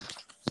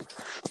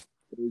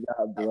We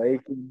got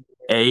Blake.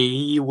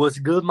 Hey, what's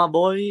good, my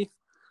boy?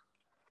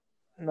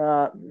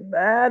 Not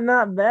bad,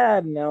 not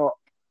bad. Now,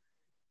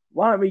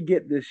 why don't we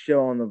get this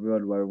show on the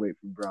road while we wait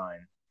for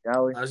Brian?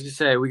 Shall we? I was gonna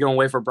say, we gonna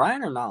wait for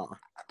Brian or not?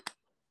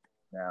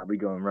 Nah, we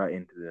going right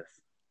into this.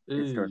 It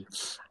Ooh,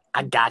 starts.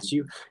 I got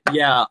you.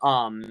 Yeah,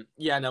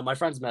 no, my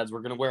friend's meds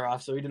were gonna wear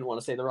off, so he didn't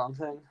want to say the wrong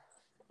thing.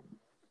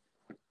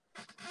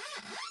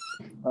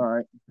 All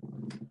right.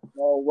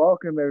 Well,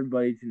 welcome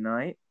everybody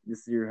tonight.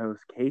 This is your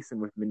host, Kason,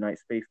 with Midnight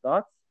Space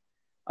Thoughts.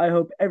 I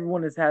hope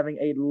everyone is having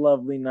a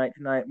lovely night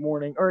tonight,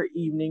 morning, or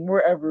evening,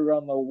 wherever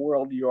around the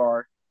world you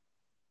are.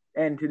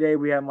 And today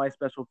we have my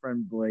special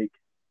friend, Blake.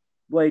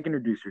 Blake,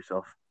 introduce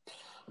yourself.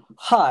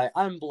 Hi,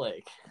 I'm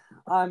Blake.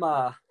 I'm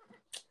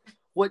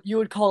what you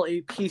would call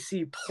a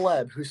PC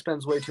pleb who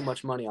spends way too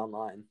much money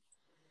online.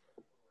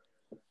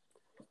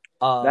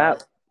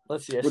 That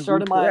Let's see. I would be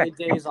started my correct.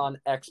 days on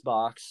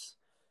Xbox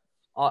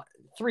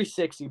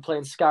 360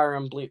 playing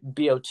Skyrim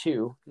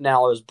BO2.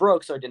 Now I was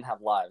broke, so I didn't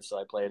have lives, so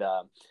I played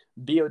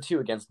BO2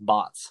 against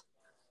bots.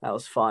 That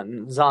was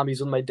fun. Zombies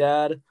with my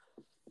dad.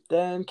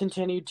 Then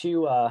continued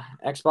to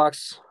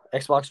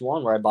Xbox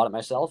One, where I bought it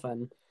myself,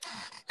 and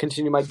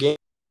continued my game.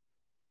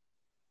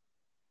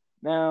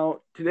 Now,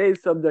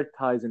 today's subject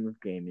ties in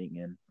with gaming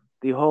and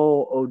the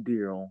whole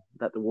ordeal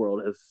that the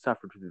world has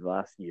suffered through the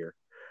last year.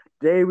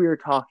 Today, we are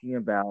talking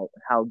about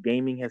how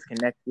gaming has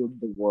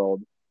connected the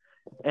world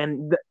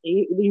and the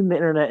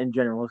internet in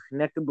general has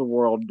connected the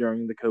world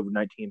during the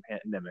COVID-19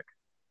 pandemic.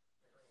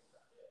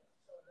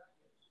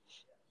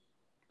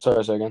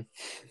 Sorry, say again.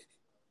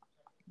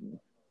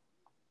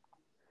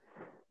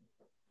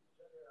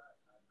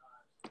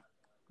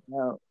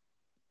 Now,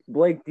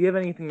 Blake, do you have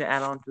anything to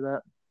add on to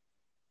that?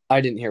 I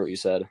didn't hear what you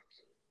said.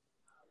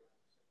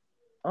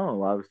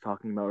 Oh, I was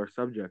talking about our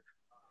subject.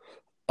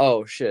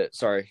 Oh shit,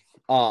 sorry.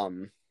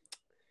 Honestly,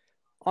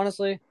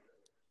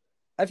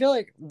 I feel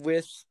like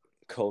with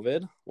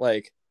COVID,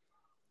 like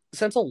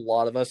since a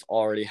lot of us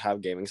already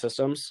have gaming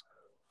systems,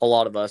 a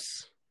lot of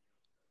us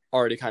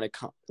already kind of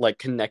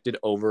connected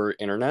over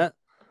internet.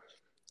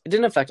 It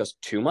didn't affect us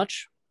too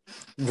much.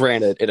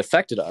 Granted, it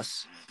affected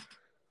us,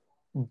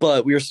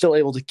 but we were still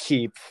able to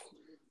keep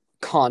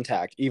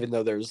contact, even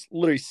though there's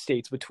literally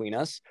states between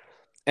us,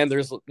 and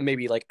there's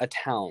maybe like a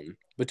town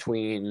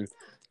between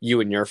you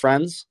and your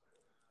friends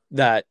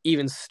that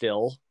even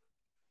still,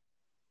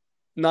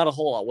 not a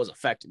whole lot was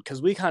affected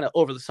because we kind of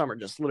over the summer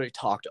just literally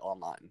talked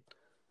online.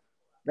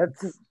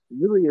 That's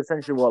really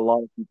essentially what a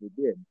lot of people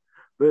did.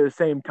 But at the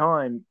same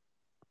time,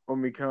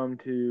 when we come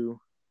to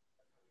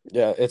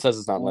Yeah, it says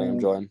it's not letting him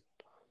join.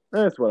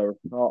 it's whatever.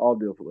 I'll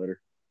deal with it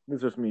later.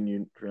 It's just me and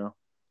you for now.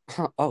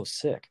 Oh,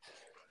 sick.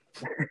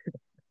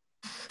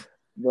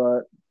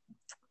 But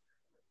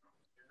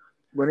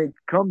when it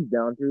comes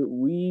down to it,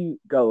 we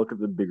gotta look at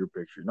the bigger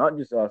picture, not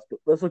just us, but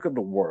let's look at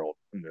the world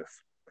in this.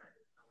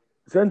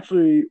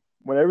 Essentially,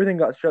 when everything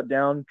got shut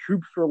down,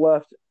 troops were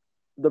left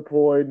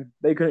deployed.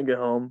 They couldn't get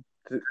home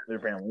to their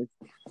families.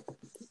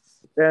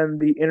 And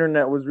the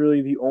internet was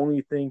really the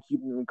only thing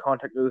keeping them in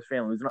contact with their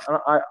families. And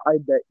I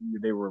bet you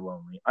they were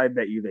lonely. I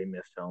bet you they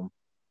missed home.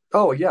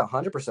 Oh yeah,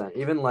 100%.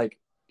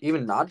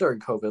 Even not during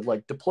COVID,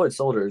 like deployed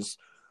soldiers,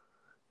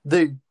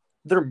 they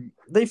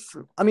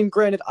I mean,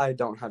 granted, I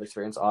don't have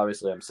experience.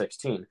 Obviously, I'm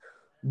 16,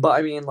 but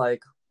I mean,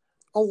 like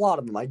a lot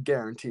of them, I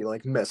guarantee,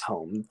 like miss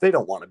home. They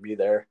don't want to be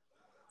there.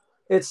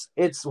 It's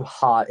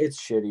hot. It's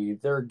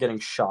shitty. They're getting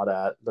shot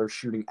at. They're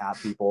shooting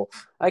at people.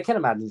 I can't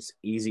imagine it's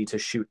easy to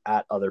shoot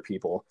at other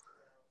people.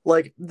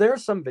 Like there are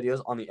some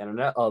videos on the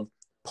internet of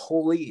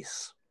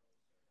police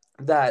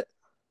that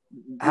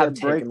Yeah, have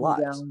taken breaking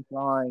lives. down,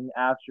 crying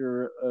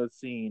after a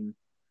scene.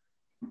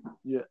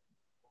 Yeah,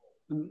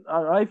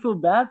 I feel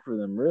bad for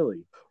them,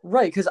 really.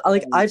 Right, because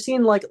I've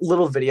seen like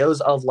little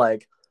videos of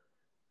like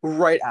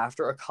right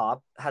after a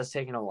cop has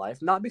taken a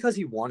life, not because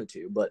he wanted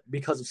to, but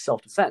because of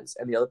self-defense,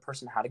 and the other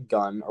person had a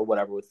gun or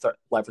whatever with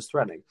life was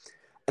threatening,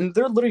 and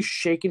they're literally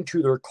shaken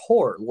to their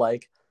core,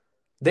 like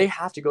they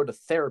have to go to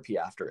therapy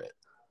after it.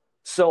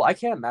 So I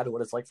can't imagine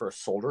what it's like for a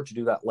soldier to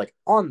do that, like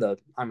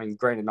I mean,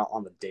 granted, not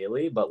on the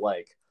daily, but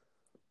like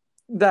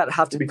that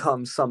have to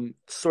become some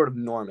sort of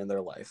norm in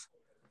their life.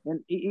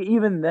 And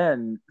even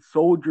then,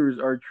 soldiers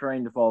are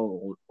trained to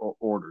follow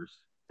orders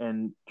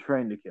and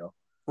trained to kill.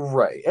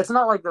 Right. It's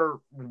not like they're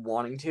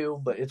wanting to,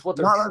 but it's what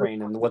they're Not like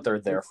trained and what they're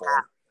there for.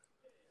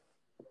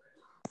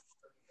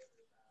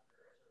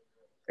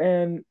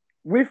 and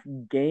with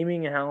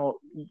gaming, how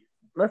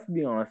let's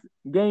be honest,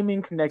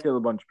 gaming connected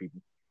a bunch of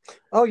people.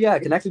 Oh yeah,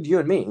 it connected you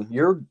and me.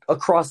 You're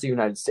across the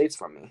United States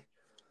from me.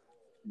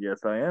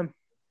 Yes, I am.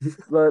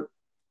 But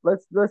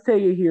let's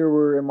take it here.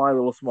 We're in my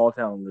little small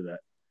town today.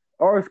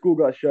 Our school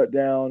got shut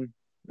down.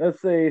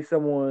 Let's say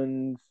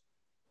someone's.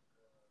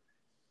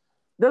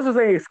 Let's just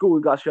say a school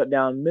got shut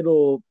down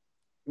middle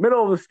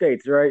of the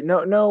states, right?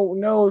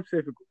 No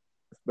specific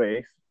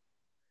space.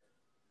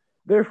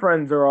 Their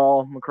friends are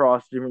all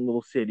across different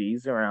little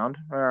cities around.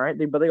 All right,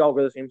 but they all go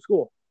to the same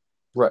school.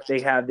 Right.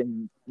 They have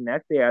the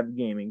connect. They have the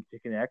gaming to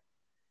connect.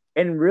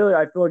 And really,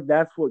 I feel like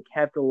that's what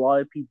kept a lot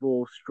of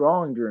people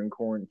strong during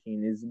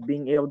quarantine is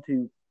being able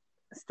to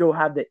still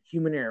have that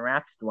human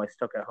interaction while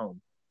stuck at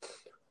home.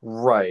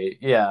 Right.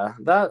 Yeah,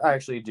 that I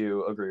actually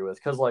do agree with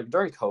because like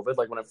during COVID,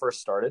 like when it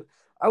first started,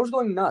 I was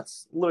going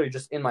nuts, literally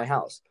just in my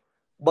house.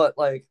 But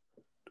like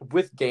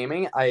with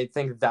gaming, I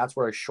think that's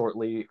where I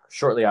shortly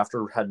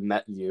after had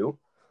met you.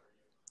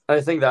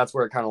 I think that's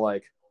where it kind of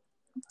like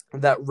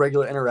that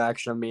regular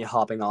interaction of me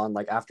hopping on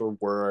like after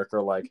work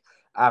or like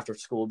after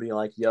school, being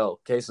like, "Yo,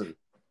 Kason,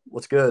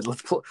 what's good?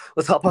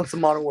 Let's hop on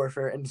some Modern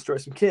Warfare and destroy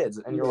some kids."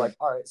 And you're Yeah, like,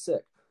 "All right,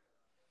 sick."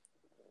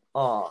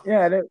 Uh,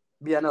 yeah,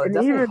 yeah, no, it and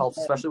definitely even helps,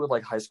 especially with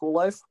like high school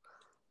life.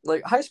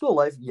 Like high school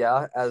life,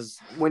 yeah, as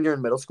when you're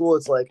in middle school,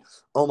 it's like,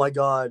 oh my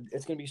god,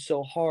 it's gonna be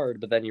so hard.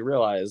 But then you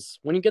realize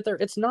when you get there,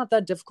 it's not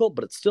that difficult,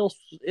 but it's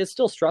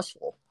still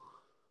stressful.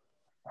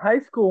 high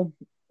school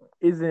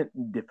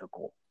isn't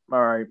difficult.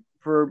 All right,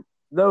 for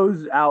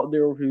those out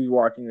there who's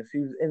watching this,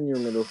 who's in your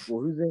middle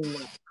school, who's in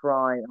like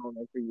trying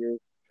elementary years,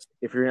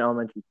 if you're in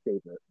elementary,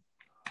 save it.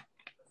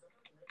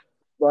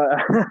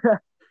 But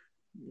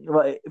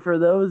but for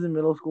those in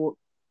middle school,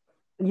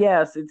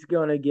 yes, it's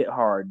gonna get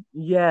hard.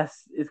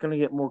 Yes, it's gonna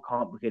get more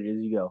complicated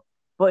as you go,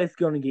 but it's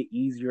gonna get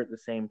easier at the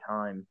same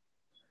time.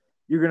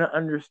 You're gonna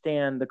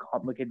understand the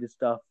complicated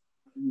stuff.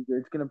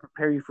 It's gonna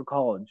prepare you for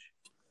college.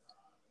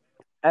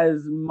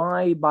 As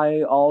my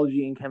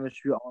biology and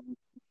chemistry on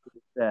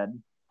said,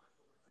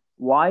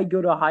 why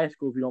go to high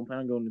school if you don't plan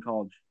on going to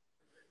college?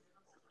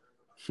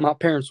 My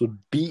parents would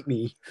beat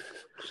me.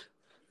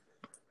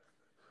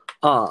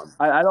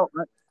 I don't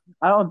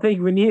I don't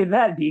think we needed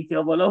that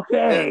detail, but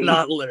okay.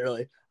 Not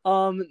literally.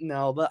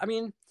 No, but I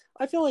mean,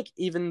 I feel like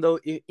even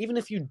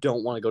if you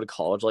don't want to go to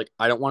college, like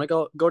I don't want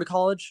to go to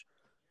college,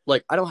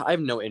 like I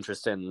have no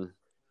interest in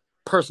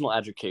personal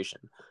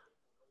education,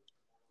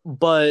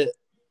 but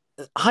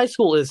high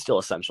school is still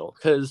essential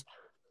because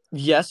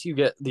yes, you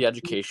get the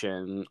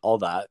education, all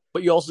that,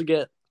 but you also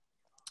get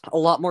a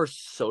lot more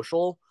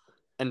social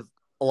and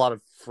a lot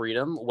of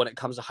freedom when it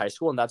comes to high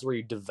school, and that's where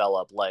you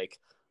develop like,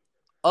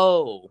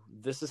 oh,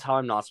 this is how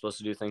I'm not supposed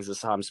to do things. This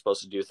is how I'm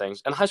supposed to do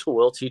things, and high school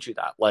will teach you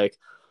that. Like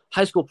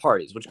high school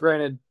parties, which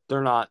granted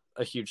they're not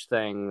a huge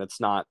thing. That's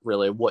not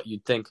really what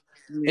you'd think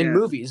in Yeah.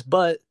 movies,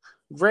 but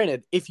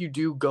granted, if you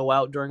do go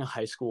out during a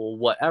high school,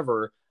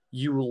 whatever,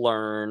 you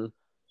learn,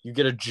 you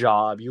get a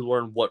job, you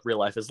learn what real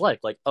life is like.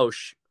 Like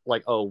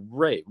like oh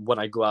right, when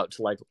I go out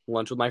to like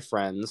lunch with my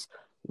friends,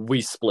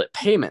 we split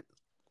payment,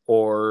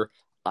 or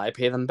I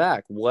pay them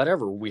back.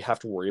 Whatever. We have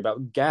to worry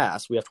about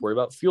gas. We have to worry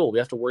about fuel. We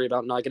have to worry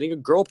about not getting a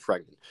girl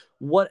pregnant.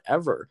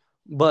 Whatever.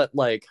 But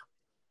like,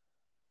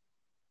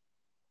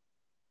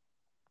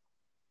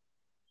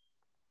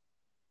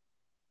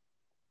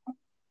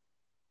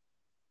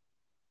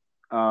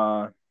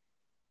 Uh,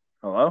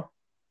 hello,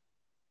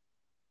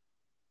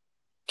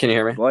 can you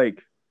hear me?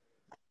 Blake.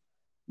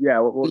 Yeah,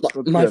 what's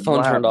My good? phone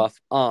What turned happened?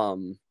 off. Uh,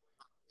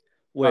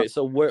 Wait.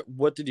 So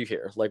what did you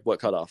hear? Like, what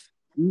cut off?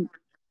 you,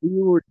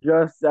 you were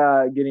just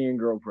getting a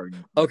girl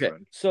pregnant, my Okay.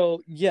 friend.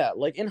 So yeah,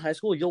 like in high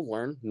school, you'll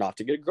learn not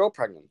to get a girl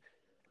pregnant,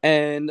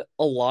 and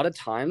a lot of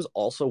times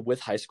also with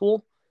high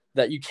school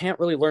that you can't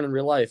really learn in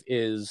real life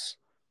is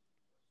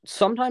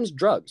sometimes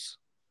drugs.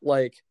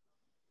 Like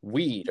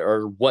weed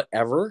or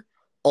whatever,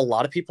 a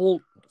lot of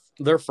people,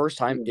 their first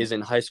time Yeah. is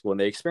in high school and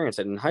they experience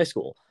it in high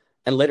school.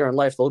 And later in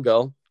life, they'll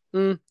go,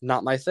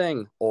 not my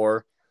thing,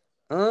 or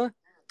kind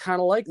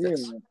of like Yeah,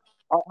 this.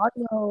 I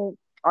know.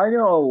 I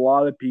know a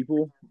lot of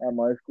people at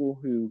my school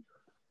who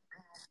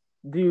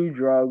do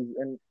drugs,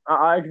 and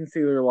I can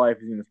see their life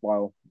is gonna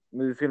spiral.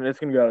 It's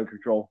gonna go out of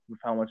control with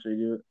how much they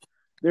do it.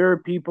 There are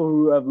people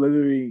who have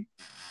literally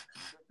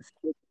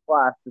skipped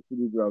class just to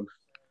do drugs.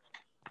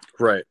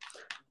 Right.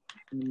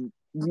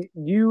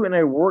 You in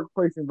a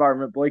workplace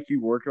environment, Blake,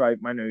 you work. I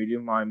know you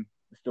do. I'm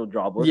still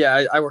jobless.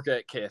 Yeah, I work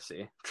at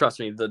KFC. Trust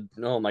me,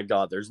 oh my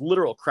god, there's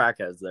literal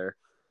crackheads there.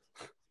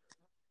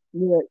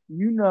 Yeah,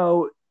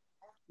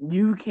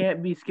 you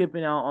can't be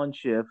skipping out on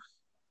shifts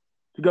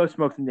to go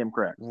smoke some damn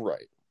crack.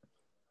 Right.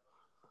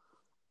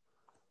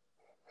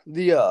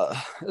 The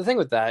thing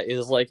with that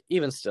is like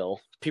even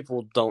still,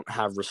 people don't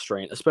have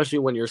restraint, especially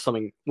when you're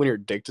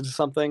addicted to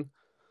something.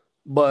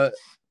 But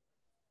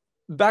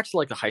back to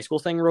like the high school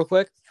thing real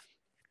quick.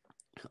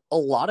 A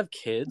lot of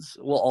kids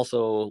will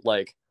also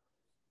like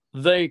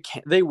they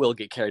will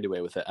get carried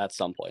away with it at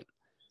some point,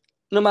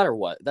 no matter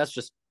what. That's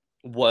just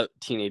what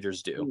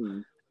teenagers do. Hmm.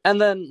 And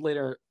then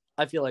later,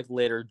 I feel like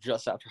later,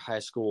 just after high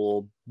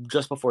school,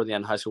 just before the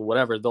end of high school,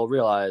 whatever, they'll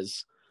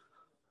realize,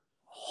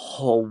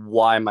 oh,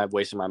 why am I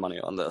wasting my money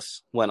on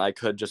this when I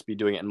could just be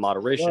doing it in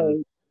moderation, Like,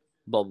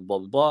 blah blah blah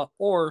blah blah,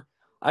 or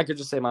I could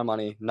just save my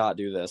money, not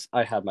do this.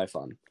 I had my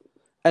fun.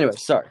 Anyway,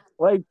 sorry.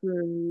 like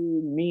for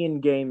me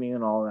and gaming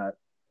and all that,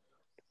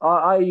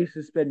 I used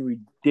to spend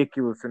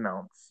ridiculous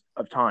amounts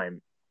of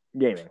time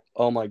gaming.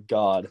 Oh my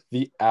god,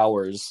 the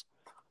hours.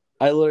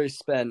 I literally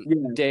spent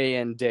Yeah, day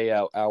in, day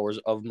out hours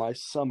of my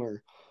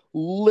summer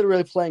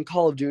literally playing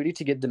Call of Duty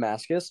to get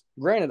Damascus.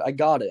 Granted, I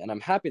got it, and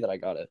I'm happy that I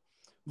got it.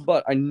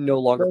 but I no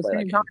longer But at play the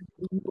that same time,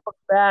 game. you look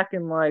back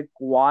and like,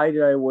 why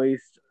did I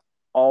waste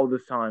all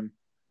this time?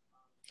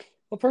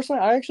 Well,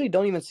 personally, I actually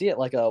don't even see it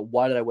like a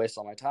why did I waste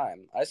all my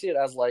time. I see it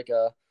as like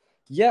a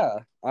yeah,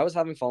 I was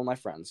having fun with my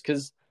friends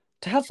because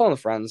to have fun with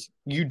friends,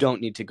 you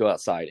don't need to go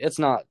outside. It's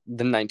not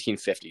the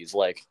 1950s.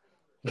 Like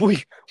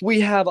we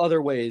have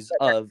other ways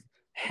of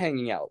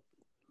hanging out.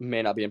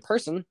 May not be in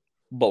person,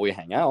 but we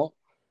hang out.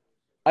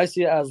 I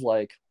see it as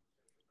like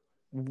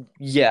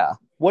yeah.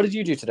 What did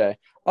you do today?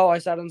 Oh, I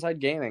sat inside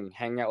gaming,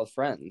 hanging out with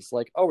friends.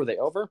 Like, oh, were they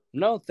over?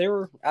 No, they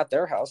were at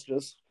their house.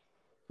 Just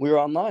we were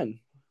online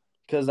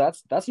because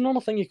that's a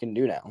normal thing you can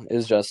do now.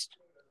 Is just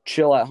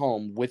chill at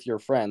home with your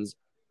friends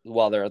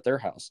while they're at their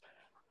house.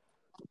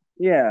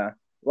 Yeah.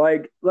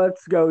 Like,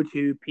 let's go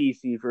to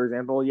PC, for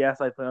example.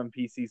 Yes, I play on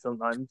PC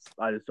sometimes.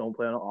 I just don't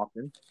play on it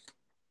often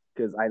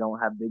because I don't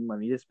have big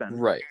money to spend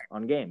Right.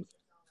 on games.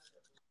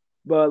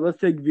 But let's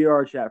take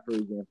VR chat, for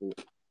example.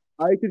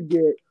 I could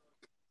get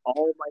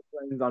all of my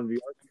friends on VR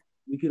chat.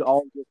 We could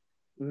all just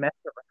mess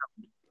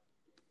around,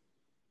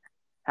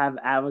 have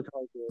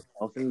avatars of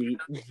ourselves, and be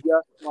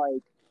just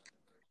like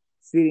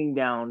sitting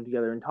down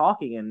together and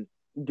talking. And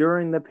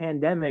during the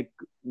pandemic,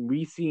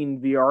 we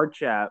seen VR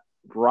chat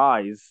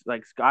rise,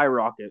 like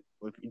skyrocket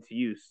with its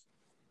use.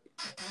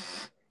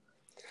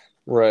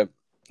 Right.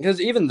 Because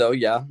even though,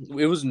 yeah,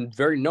 it was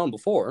very known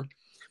before.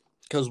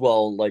 Because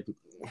well, like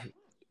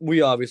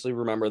we obviously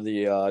remember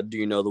the "Do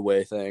you know the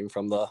way" thing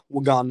from the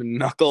Wagandan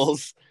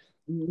Knuckles.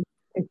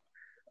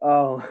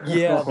 Oh,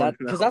 Yeah, oh that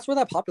because no. that's where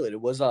that populated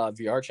was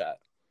VR chat.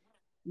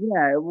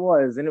 Yeah, it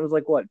was, and it was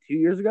like what 2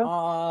 years ago.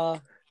 Uh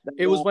That,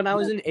 it was when I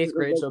was that in it eighth was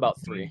grade, like so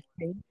about three.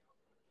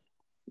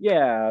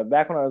 yeah,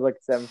 back when I was like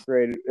seventh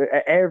grade,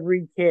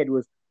 every kid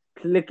was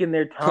clicking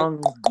their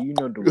tongues. Do you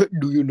know the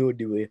Do you know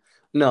Dewey?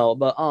 No,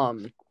 but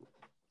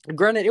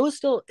granted, it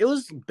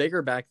was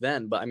bigger back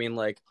then, but I mean,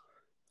 like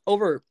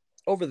over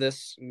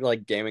this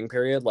like gaming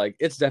period, like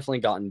it's definitely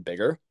gotten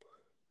bigger.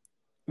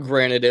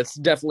 Granted, it's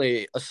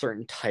definitely a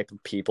certain type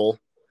of people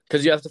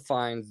because you have to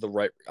find the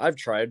right. I've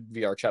tried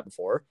VR chat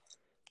before.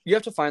 You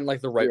have to find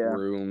like the right yeah,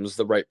 rooms,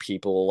 the right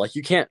people. Like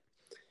you can't.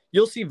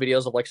 You'll see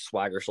videos of like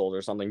Swagger Soldier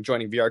or something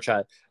joining VR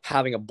chat,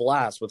 having a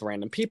blast with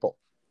random people.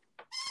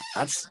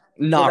 That's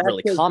but not that's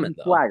really because common he's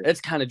though. swagger.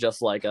 It's kind of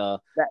just like That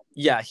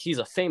yeah, he's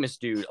a famous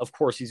dude. Of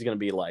course, he's gonna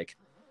be like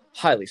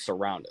highly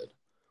surrounded.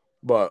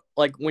 But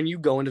like when you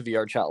go into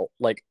VR chat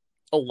like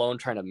alone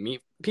trying to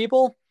meet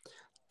people,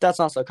 that's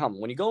not so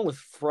common. When you go in with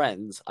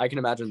friends, I can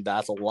imagine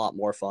that's a lot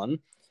more fun.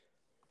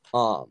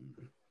 Um,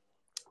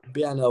 but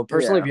yeah, no,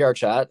 personally, yeah, VR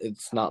chat,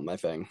 it's not my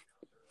thing.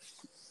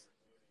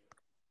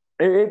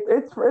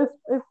 it's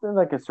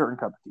like a certain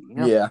cup of tea, you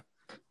know. Yeah,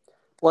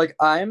 like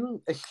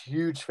I'm a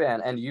huge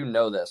fan, and you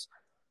know this,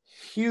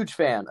 huge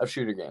fan of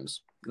shooter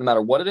games. No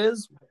matter what it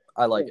is,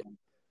 I like it.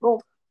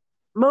 Well,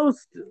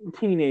 most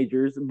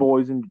teenagers,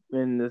 boys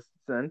in this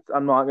sense,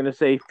 I'm not going to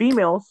say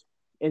females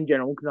in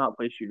general cannot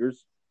play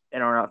shooters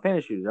and are not fan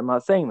of shooters. I'm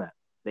not saying that.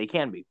 They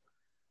can be.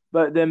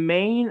 But the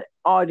main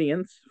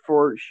audience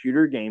for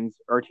shooter games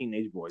are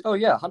teenage boys. Oh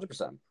yeah,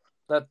 100%.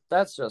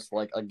 That's just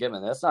like a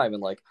given. That's not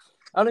even like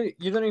I don't.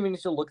 You don't even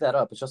need to look that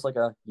up. It's just like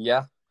a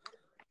yeah.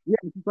 Yeah,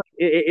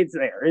 it's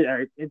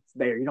there. It's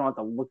there. You don't have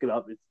to look it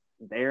up. It's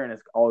there, and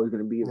it's always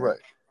going to be there. Right.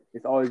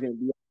 It's always going to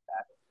be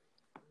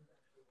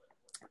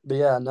But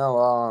yeah,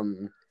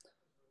 no.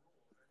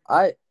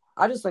 I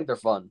I just think they're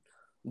fun,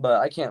 but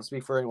I can't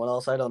speak for anyone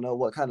else. I don't know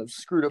what kind of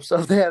screwed up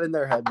stuff they have in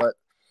their head, but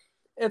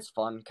it's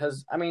fun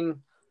because I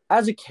mean,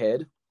 as a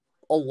kid,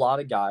 a lot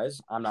of guys.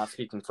 I'm not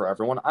speaking for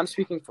everyone. I'm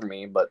speaking for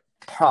me, but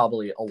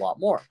probably a lot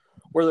more.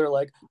 Where they're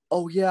like,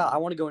 "Oh yeah, I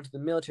want to go into the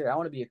military. I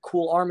want to be a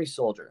cool army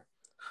soldier."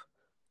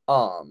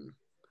 Um,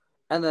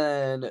 and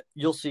then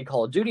you'll see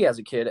Call of Duty as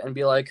a kid and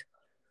be like,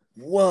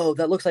 "Whoa,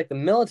 that looks like the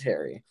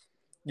military."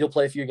 You'll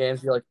play a few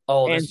games, you're like,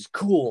 "Oh, and this is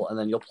cool," and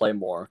then you'll play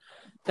more.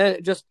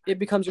 And it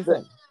becomes your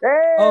thing.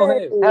 Oh,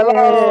 hey, hey,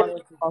 Hello.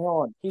 hold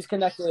on, he's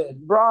connected.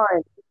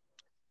 Brian,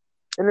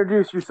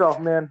 introduce yourself,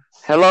 man.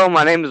 Hello,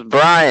 my name is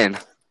Brian.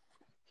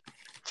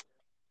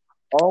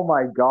 Oh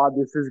my God,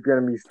 this is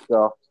gonna be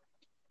stuff.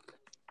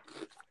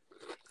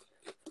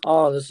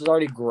 Oh, this is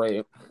already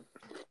great.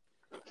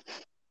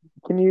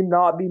 Can you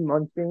not be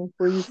munching,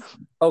 please?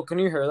 Oh, can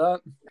you hear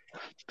that?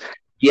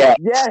 Yeah.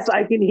 Yes,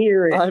 I can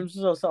hear it. I'm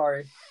so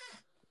sorry.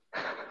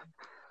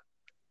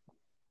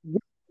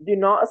 Do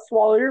not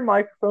swallow your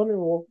microphone, and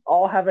we'll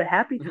all have a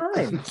happy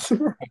time.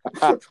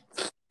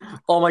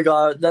 Oh my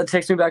god, that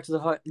takes me back to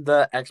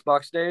the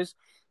Xbox days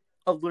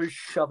of literally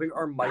shoving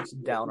our mics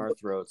down our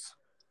throats.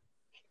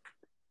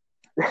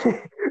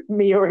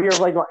 Me over here,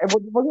 like it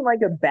wasn't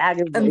like a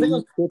bag of And Lay's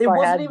chips it I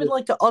wasn't had. even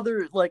like to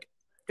other like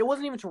it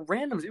wasn't even to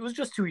randoms. It was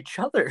just to each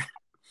other.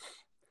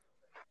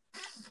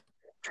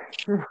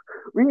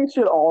 We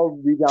should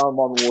all be down on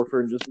Modern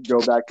Warfare and just go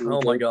back to.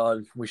 Oh my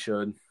god, we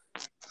should.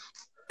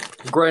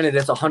 Granted,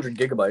 it's 100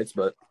 gigabytes,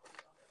 but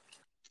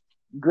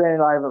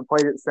Granted, I haven't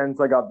played it since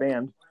I got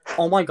banned.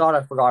 oh my god,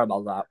 I forgot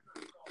about that.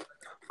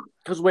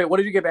 Because wait, what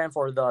did you get banned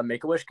for? The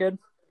Make-A-Wish kid?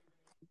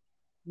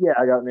 Yeah,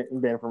 I got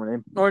banned from my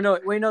name. Or no,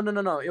 wait,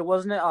 no. It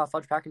wasn't it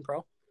Fudge Packin'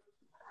 Pro?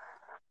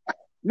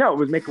 No, it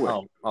was Make a Wish.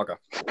 Oh, okay.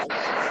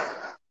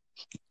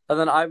 And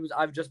then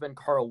I've just been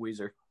Carl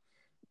Weezer.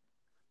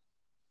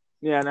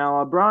 Yeah,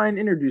 now, Brian,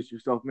 introduce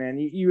yourself, man.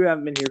 You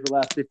haven't been here for the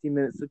last 15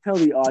 minutes, so tell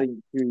the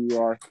audience who you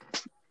are.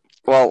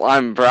 Well,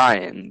 I'm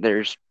Brian.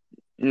 There's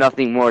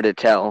nothing more to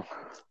tell.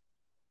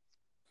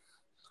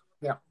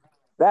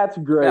 That's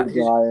great,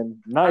 Yeah,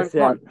 Brian. Nice to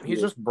have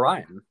He's just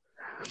Brian.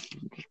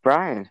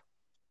 Brian.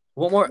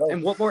 What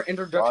more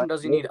introduction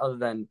does he need other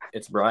than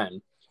it's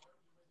Brian?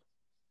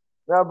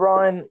 Now,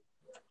 Brian,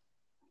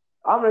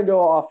 I'm going to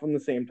go off on the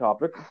same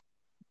topic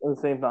at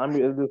the same time.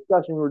 The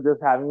discussion we were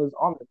just having was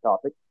on the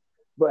topic.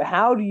 But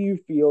how do you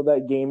feel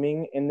that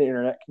gaming and the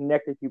internet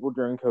connected people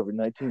during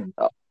COVID-19?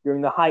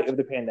 During the height of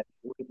the pandemic,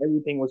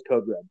 everything was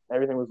code red.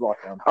 Everything was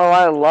locked down. Oh,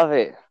 I love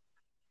it.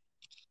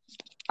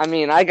 I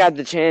mean, I got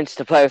the chance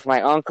to play with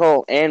my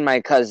uncle and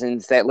my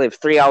cousins that live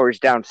 3 hours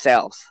down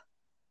south.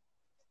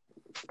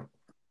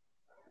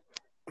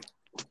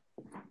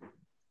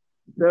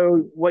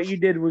 So what you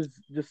did was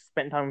just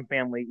spend time with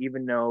family,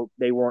 even though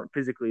they weren't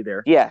physically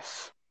there.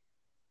 Yes.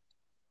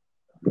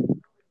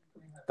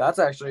 That's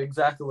actually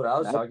exactly what I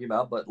was talking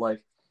about, but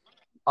like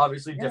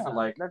obviously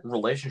different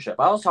relationship.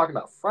 I was talking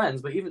about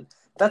friends, but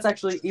that's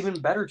actually even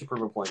better to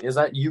prove a point, is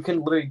that you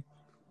can literally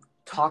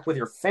talk with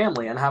your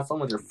family and have fun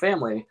with your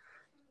family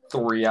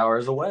 3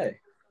 hours away.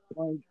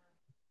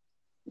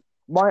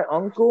 My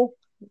uncle,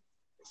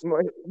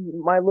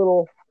 my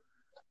little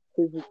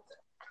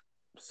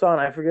son,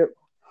 I forget,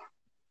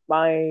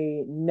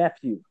 my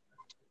nephew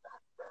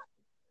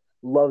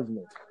loves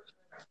me.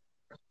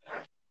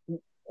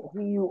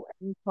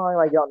 He's trying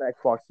like out on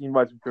Xbox. He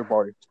invites me to a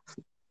party,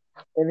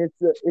 and it's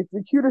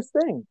the cutest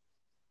thing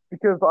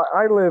because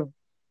I live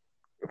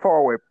far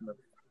away from him.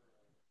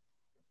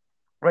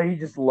 Right, he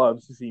just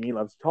loves to see me,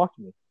 loves to talk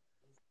to me.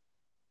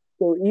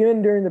 So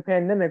even during the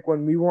pandemic,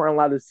 when we weren't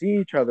allowed to see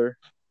each other,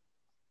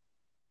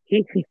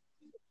 me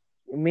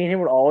and him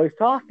would always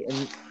talk,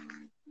 and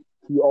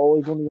he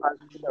always wanted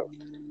to know.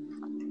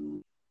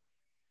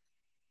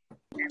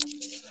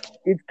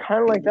 It's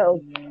kind of like that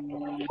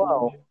as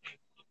well.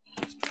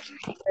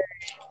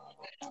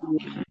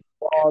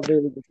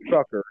 There's a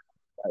trucker.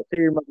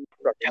 Say your mother's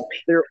a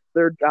trucker.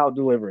 They're out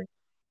delivering.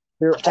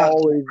 They're not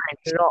always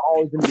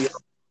going to be.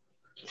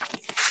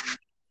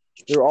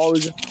 They're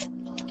always.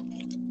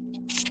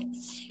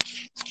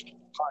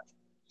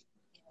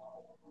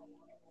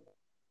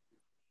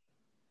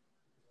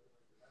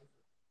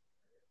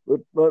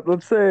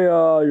 Let's say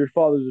your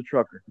father's a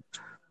trucker.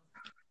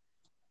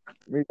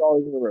 He's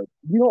always on the road.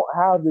 You don't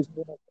have this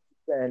chance to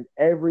spend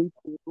every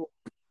single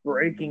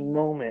breaking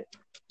moment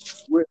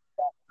with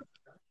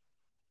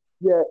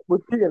the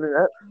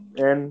internet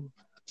and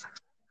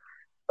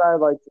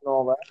satellites and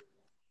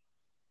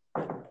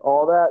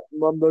all that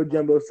mumbo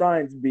jumbo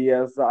science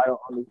BS I don't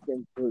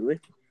understand completely.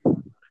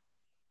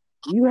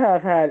 You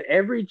have had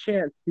every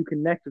chance to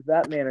connect with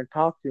that man and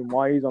talk to him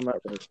while he's on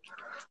that road.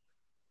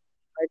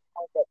 I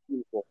find that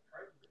beautiful.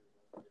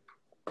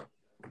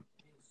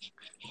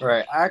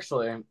 Right.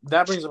 Actually,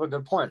 that brings up a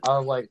good point. I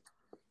was like,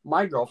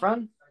 my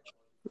girlfriend,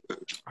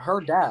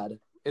 her dad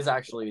is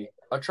actually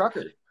a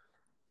trucker.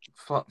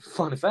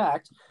 Fun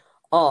fact.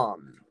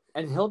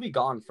 And he'll be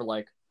gone for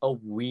like a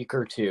week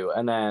or two,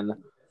 and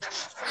then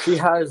she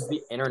has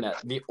the internet.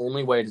 The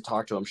only way to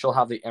talk to him, she'll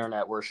have the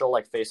internet where she'll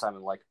like FaceTime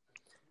and like,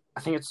 I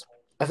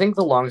think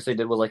the longest they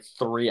did was like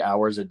 3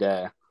 hours a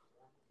day,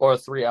 or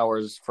 3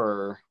 hours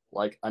for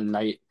like a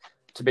night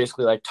to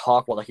basically like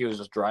talk while like, he was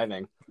just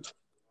driving.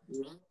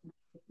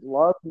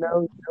 Love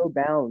knows no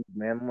bounds,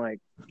 man. Like,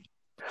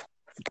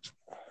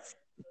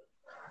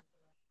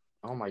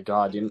 oh my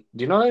god, do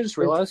you know what I just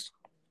realized?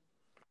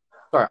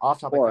 Sorry, off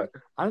topic. What?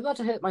 I'm about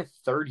to hit my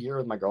 3rd year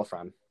with my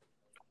girlfriend.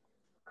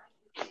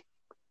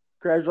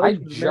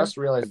 Congratulations! I just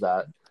realized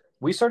that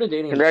we started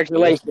dating in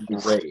Congratulations.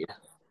 8th grade.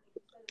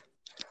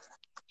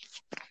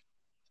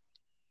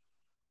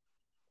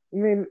 I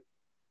mean,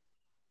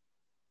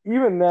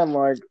 even then,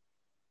 like,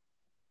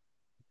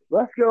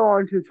 let's go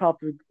on to the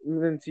topic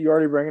since you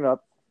already bring it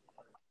up.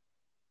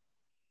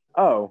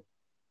 Oh,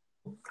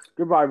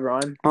 goodbye,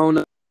 Brian. Oh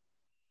no!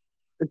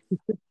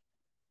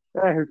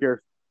 Who cares?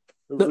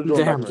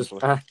 Damn, just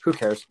who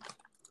cares?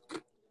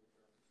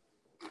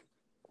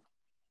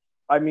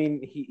 I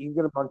mean, he's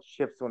got a bunch of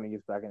shifts when he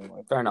gets back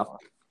anyway. Fair enough.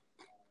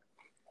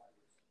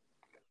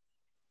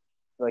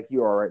 Like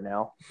you are right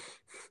now.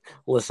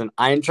 Listen,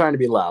 I ain't trying to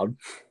be loud.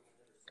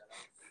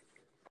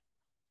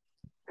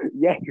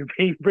 Yeah, you're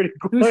being pretty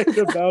quiet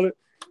about it.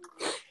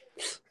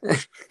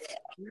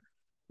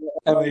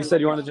 And you said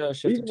you wanted to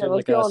shift to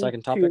like a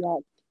second topic.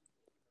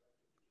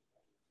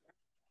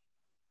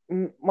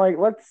 Mike,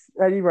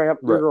 how do you bring up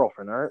your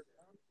girlfriend, all right?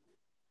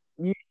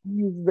 You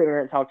use the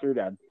internet to talk to your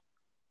dad.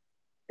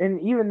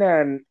 And even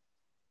then,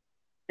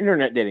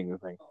 internet dating is a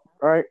thing,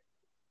 all right?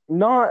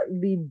 Not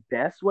the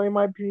best way, in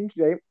my opinion,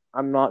 today.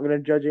 I'm not going to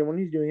judge anyone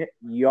who's doing it.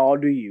 Y'all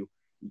do you.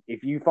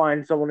 If you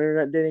find someone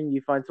internet dating,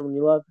 you find someone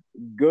you love,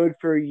 good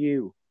for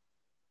you.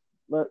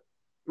 But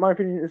my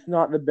opinion, it's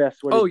not the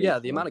best way. Oh yeah,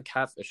 the amount of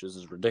catfishes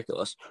is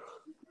ridiculous.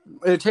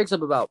 It takes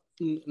up about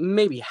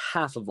maybe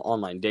half of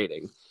online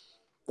dating.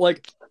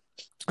 Like,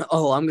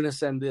 oh, I'm gonna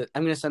send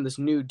this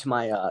nude to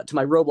my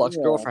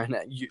Roblox girlfriend.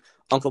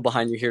 Uncle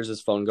behind you hears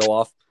his phone go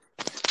off.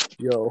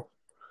 Yo,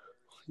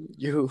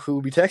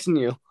 who be texting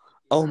you?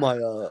 Oh,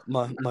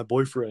 my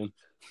boyfriend.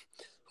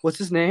 What's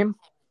his name?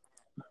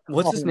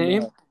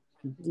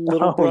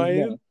 Little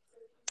Brian. No.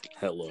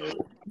 Hello.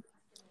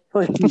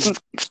 All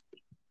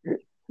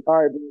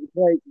right,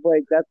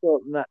 Blake, that's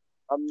not.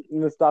 I'm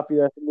gonna stop you.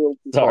 That's a little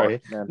too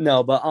Sorry. far, man.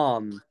 No, but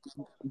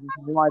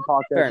My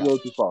podcast a little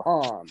too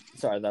far.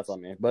 Sorry, that's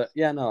on me. But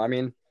yeah, no, I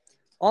mean,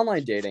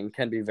 online dating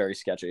can be very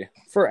sketchy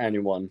for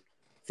anyone,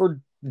 for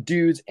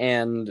dudes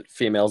and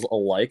females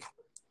alike.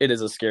 It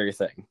is a scary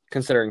thing,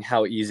 considering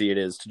how easy it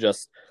is to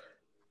just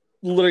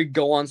literally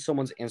go on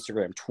someone's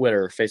Instagram,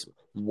 Twitter, Facebook,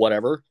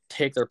 whatever,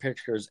 take their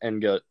pictures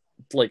and go,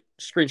 like,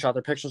 screenshot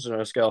their pictures and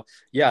just go,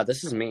 yeah,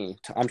 this is me.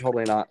 I'm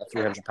totally not a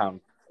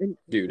 300-pound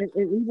dude. And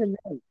even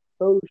then,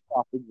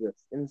 Photoshop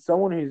exists, and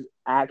someone who's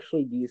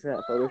actually decent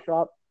at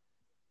Photoshop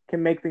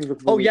can make things look.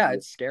 Oh yeah,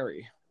 it's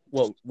scary.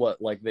 Well, what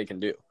like they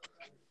can do?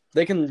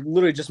 They can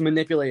literally just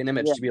manipulate an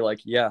image to be like,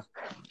 yeah,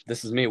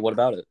 this is me. What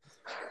about it?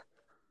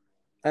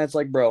 And it's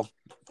like, bro,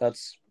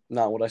 that's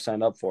not what I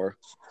signed up for.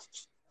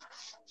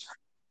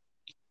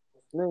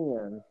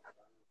 Man,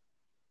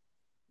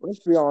 let's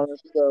be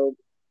honest though.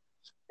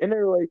 In a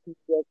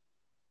relationship,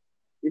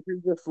 if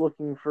you're just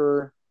looking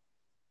for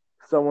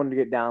someone to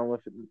get down with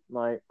at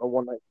night, a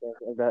one night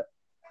stand like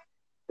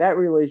that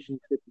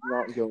relationship is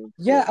not going.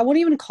 Yeah, I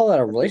wouldn't even call that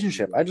a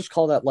relationship. I just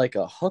call that like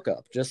a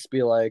hookup. Just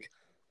be like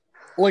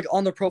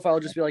on the profile,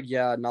 just be like,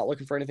 yeah, not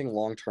looking for anything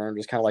long term.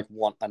 Just kind of like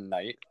want a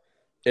night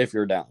if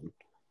you're down.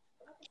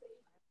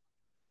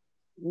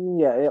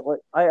 Yeah,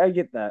 I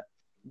get that,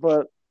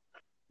 but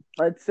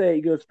I'd say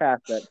it goes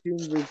past that. Two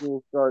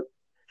individuals start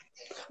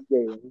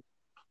dating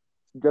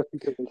just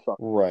because they fuck.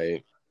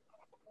 Right.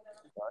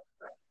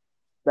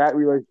 That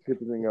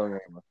relationship isn't going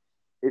anywhere.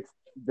 It's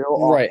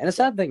built right. And the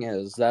sad thing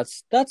is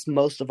that's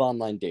most of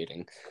online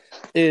dating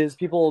is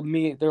people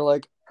meet. They're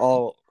like,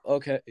 oh,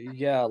 okay,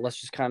 yeah, let's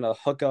just kind of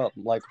hook up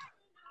like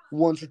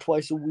once or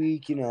twice a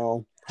week,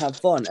 have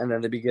fun, and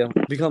then they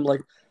become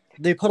like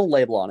they put a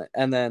label on it,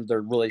 and then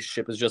their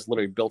relationship is just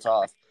literally built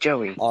off.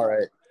 Joey. All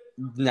right,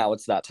 now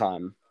it's that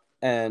time,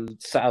 and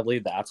sadly,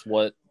 that's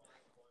what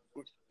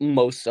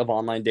most of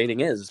online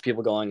dating is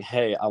people going,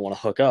 hey, I want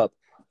to hook up.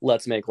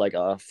 Let's make like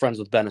a friends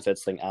with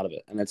benefits thing out of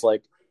it. And it's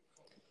like,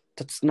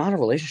 that's not a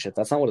relationship.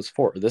 That's not what it's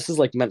for. This is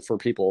like meant for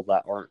people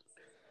that aren't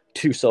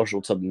too social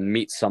to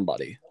meet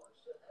somebody.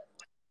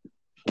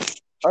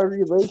 A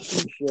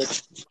relationship,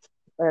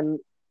 and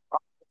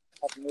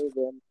I've made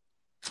them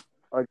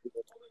a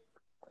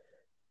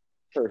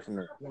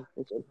person.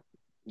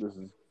 This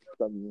is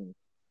something.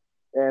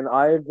 And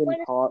I have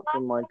been taught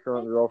from my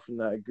current girlfriend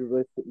that a good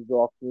relationship is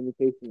off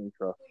communication and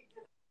trust.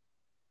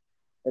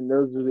 And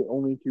those are the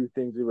only two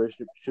things a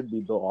relationship should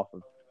be built off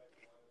of.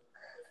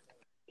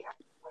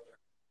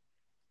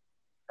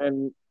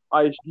 And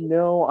I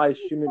know I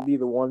shouldn't be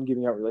the one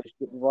giving out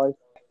relationship advice,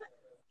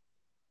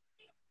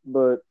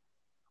 but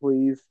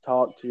please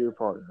talk to your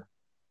partner.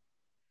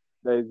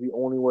 That is the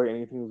only way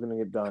anything is going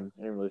to get done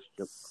in a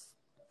relationship.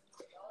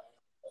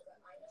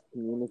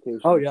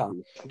 Communication. Oh, yeah.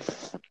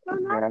 No,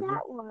 not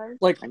that one.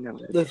 Like,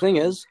 the thing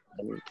is,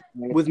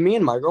 with me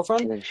and my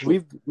girlfriend,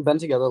 we've been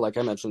together, like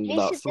I mentioned,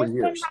 about 3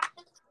 years.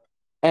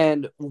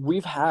 And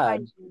we've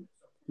had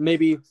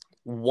maybe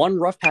one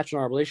rough patch in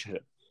our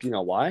relationship. Do you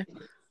know why?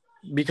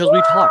 Because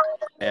we talk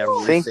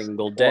every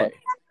single day.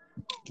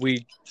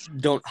 We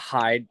don't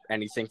hide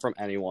anything from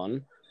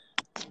anyone,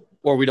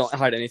 or we don't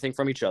hide anything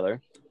from each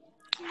other.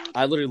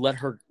 I literally let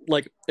her,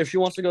 like, if she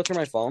wants to go through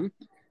my phone,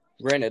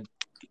 granted,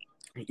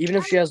 even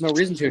if she has no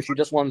reason to, if she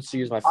just wants to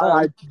use my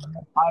phone,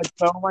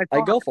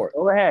 I go for it.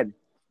 Go ahead.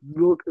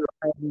 Look,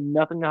 I have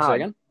nothing to hide. Say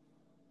again?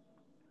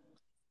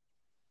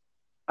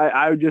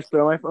 I would just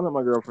throw my phone at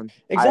my girlfriend.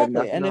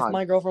 Exactly. And if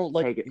my girlfriend,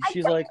 like,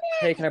 she's like,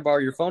 hey, can I borrow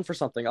your phone for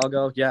something? I'll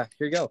go, yeah,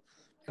 here you go.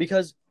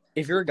 Because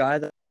if you're a guy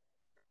that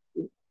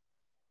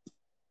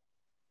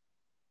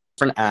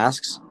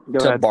asks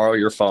to borrow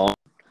your phone,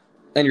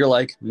 and you're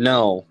like,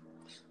 no,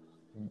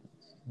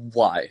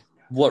 why?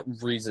 What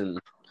reason?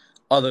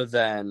 Other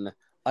than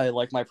I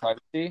like my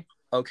privacy?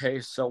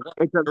 Okay, so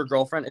what? Your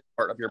girlfriend is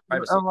part of your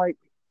privacy.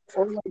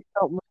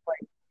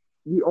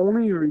 The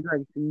only reason I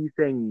see you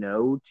saying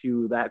no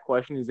to that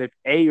question is if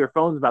A, your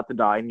phone's about to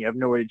die and you have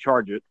no way to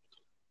charge it.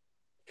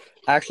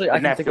 Actually,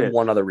 I can think of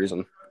one other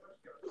reason.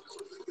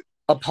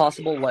 A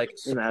possible, like,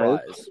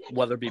 surprise,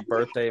 whether it be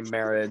birthday,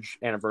 marriage,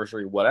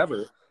 anniversary,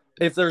 whatever.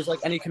 If there's, like,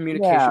 any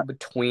communication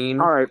between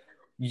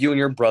you and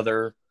your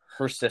brother,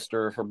 her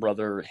sister, her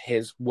brother,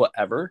 his,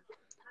 whatever,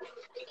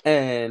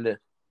 and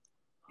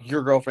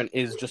your girlfriend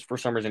is just for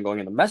some reason going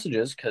into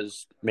messages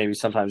because maybe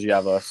sometimes you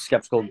have a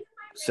skeptical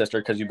sister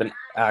because you've been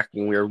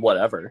acting weird,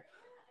 whatever,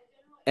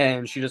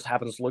 and she just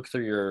happens to look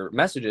through your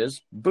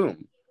messages,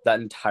 boom, that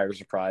entire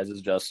surprise is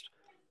just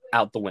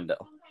out the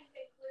window.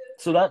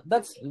 So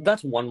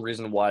that's one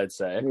reason why I'd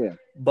say. Yeah.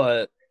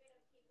 But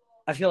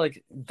I feel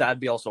like that'd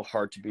be also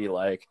hard to be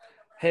like,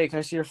 hey, can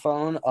I see your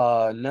phone?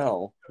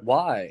 No.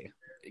 Why?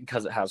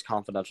 Because it has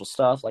confidential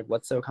stuff. Like,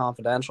 what's so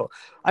confidential?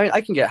 I mean,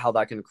 I can get how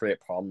that can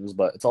create problems,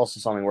 but it's also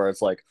something where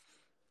it's like,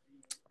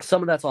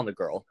 some of that's on the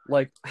girl.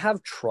 Like,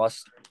 have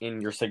trust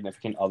in your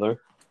significant other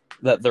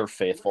that they're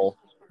faithful.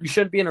 You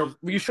should be in a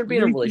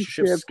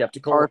relationship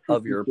skeptical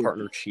of your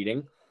partner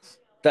cheating.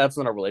 That's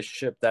not a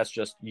relationship. That's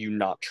just you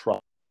not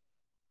trust.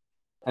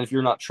 And if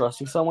you're not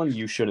trusting someone,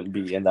 you shouldn't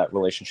be in that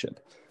relationship.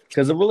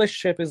 Because a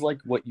relationship is like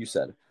what you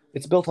said.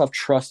 It's built off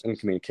trust and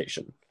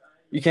communication.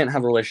 You can't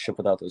have a relationship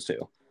without those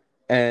two.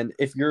 And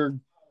if your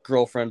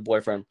girlfriend,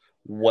 boyfriend,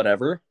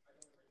 whatever,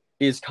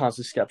 is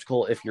constantly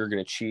skeptical if you're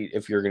going to cheat,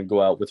 if you're going to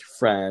go out with your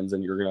friends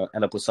and you're going to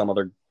end up with some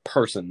other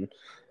person,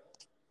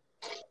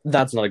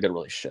 that's not a good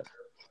relationship.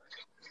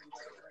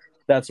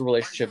 That's a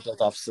relationship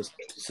built off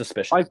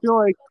suspicion. I feel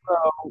like,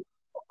 I'm going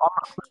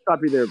to stop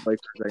you there, Blake,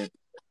 for a second.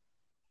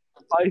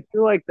 I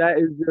feel like that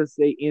is just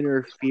a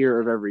inner fear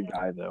of every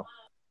guy, though.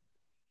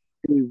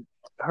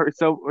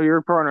 So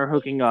your partner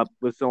hooking up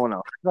with someone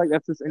else. I feel like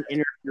that's just an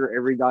inner fear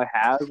every guy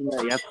has, and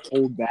that you have to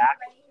hold back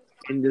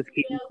and just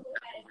keep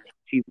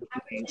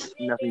nothing's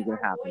going to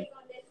happen.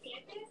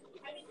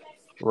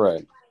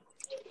 Right.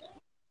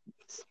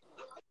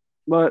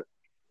 But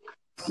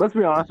let's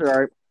be honest, all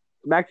right?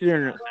 Back to the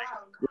internet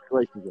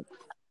relationship.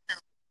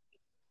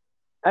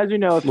 As you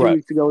know, 2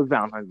 weeks ago was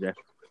Valentine's Day.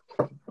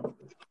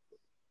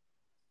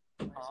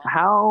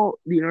 How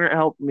the internet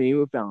helped me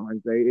with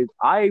Valentine's Day is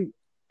I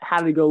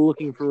had to go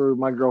looking for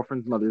my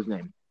girlfriend's mother's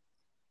name.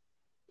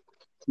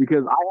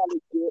 Because I had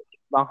to get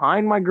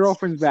behind my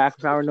girlfriend's back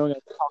without her knowing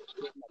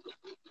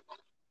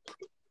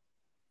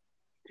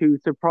to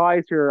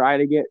surprise her. I had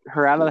to get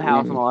her out of the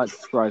house and all that to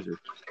surprise her.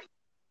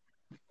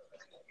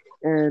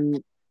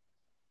 And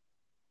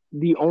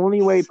the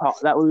only way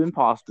that would have been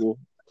possible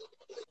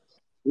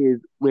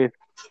is with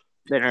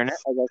the internet,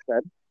 as I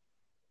said.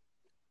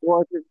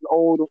 Or if it's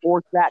old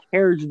horseback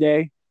carriage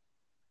day,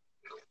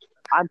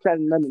 I'm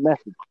sending them a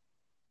message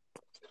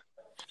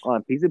on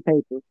a piece of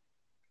paper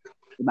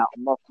about a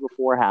month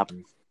before it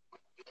happens.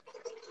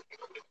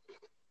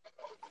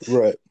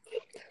 Right.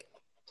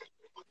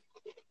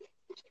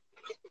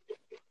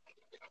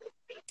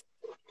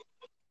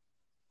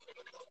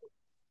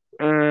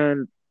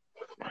 And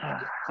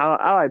how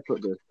I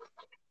put this?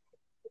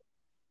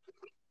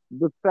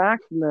 The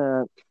fact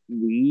that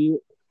we,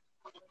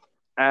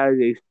 as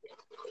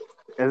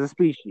a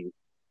species,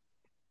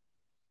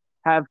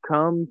 have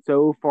come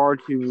so far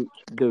to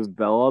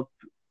develop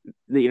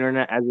the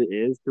internet as it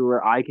is, to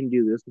where I can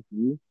do this with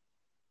you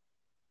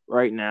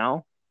right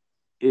now,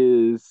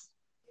 is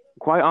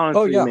quite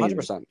honestly amazing.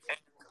 100%.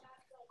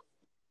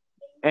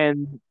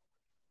 And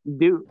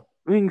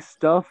doing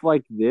stuff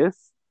like this,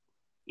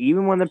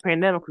 even when the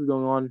pandemic was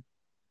going on,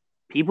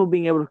 people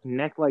being able to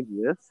connect like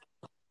this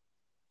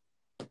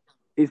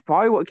is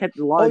probably what kept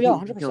a lot of people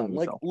 100%. killing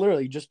Like, themselves.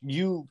 literally, just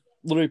you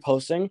literally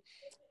posting,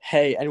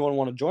 hey, anyone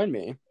want to join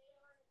me?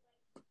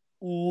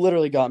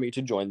 Literally got me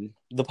to join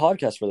the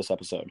podcast for this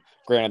episode.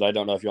 Granted, I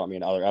don't know if you want me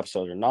in other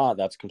episodes or not.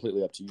 That's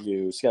completely up to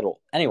you. Schedule.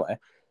 Anyway,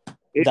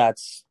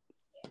 it's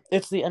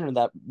the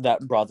internet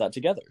that brought that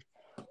together.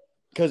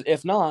 Because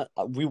if not,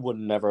 we would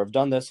never have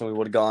done this, and we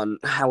would have gone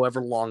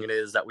however long it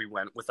is that we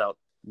went without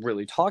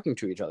really talking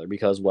to each other.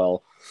 Because,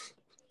 well,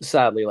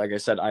 sadly, like I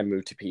said, I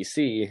moved to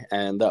PC,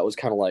 and that was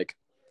kind of like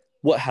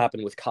what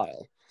happened with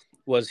Kyle.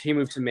 Was he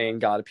moved to Maine,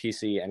 got a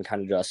PC, and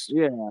kind of just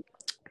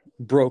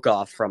broke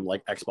off from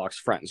like Xbox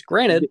friends.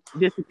 Granted,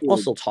 I'll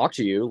still talk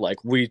to you. Like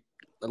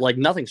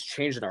nothing's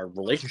changed in our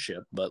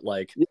relationship, but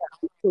like we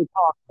still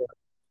talk.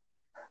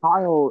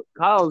 Kyle's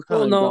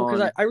kind of no,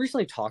 because I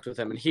recently talked with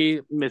him, and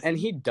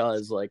he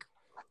does like,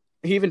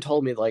 he even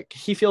told me like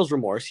he feels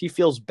remorse, he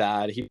feels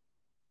bad,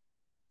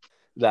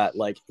 that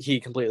like he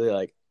completely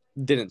like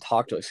didn't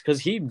talk to us because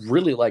he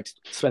really liked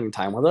spending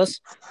time with us.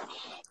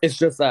 It's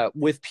just that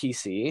with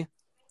PC,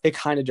 it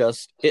kind of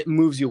just it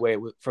moves you away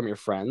from your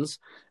friends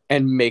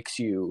and makes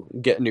you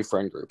get a new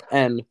friend group.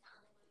 And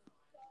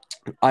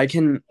I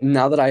can,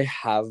 now that I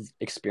have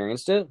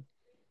experienced it,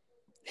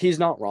 he's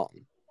not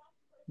wrong.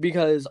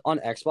 Because on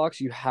Xbox,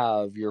 you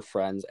have your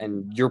friends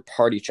and your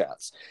party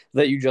chats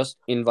that you just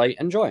invite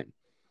and join.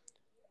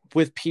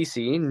 With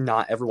PC,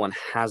 not everyone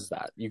has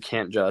that. You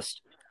can't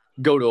just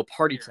go to a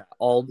party chat.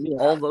 All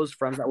those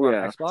friends that were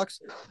on Xbox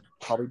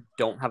probably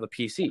don't have a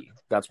PC.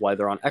 That's why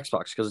they're on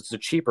Xbox, because it's a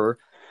cheaper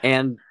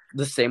and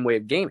the same way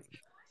of gaming.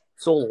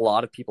 So a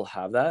lot of people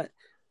have that.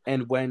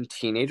 And when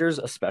teenagers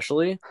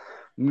especially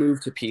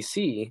move to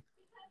PC,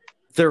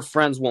 their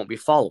friends won't be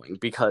following,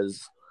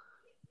 because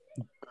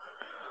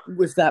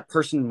if that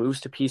person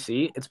moves to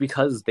PC, it's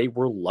because they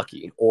were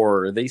lucky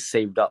or they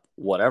saved up,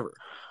 whatever.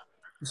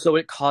 So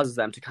it causes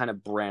them to kind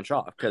of branch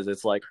off, because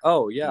it's like,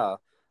 oh yeah,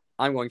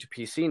 I'm going to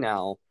PC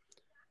now.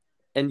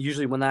 And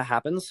usually when that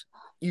happens,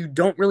 you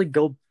don't really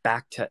go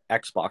back to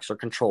Xbox or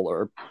controller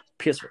or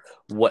PS4,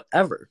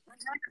 whatever.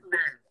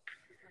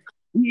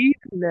 Even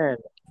then,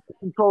 the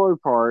controller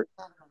part,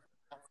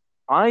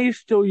 I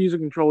still use a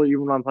controller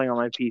even when I'm playing on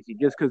my PC,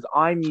 just because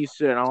I'm used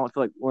to it and I don't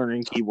feel like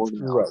learning keyboard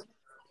and mouse.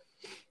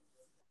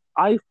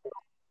 I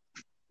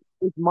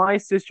With my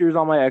sisters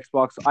on my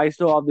Xbox, I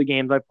still have the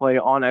games I play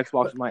on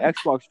Xbox with my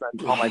Xbox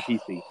friends on my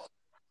PC.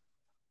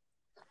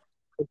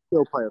 I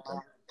still play with them.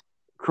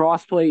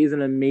 Crossplay is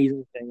an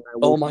amazing thing. I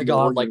Oh wish my more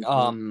god, like games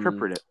would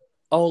interpret it.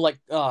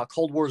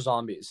 Cold War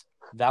Zombies.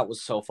 That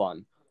was so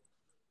fun.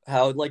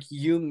 How like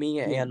you, me,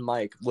 and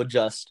Mike would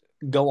just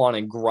go on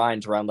and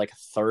grind around like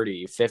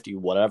 30, 50,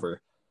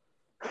 whatever.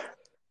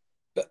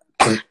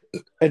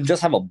 And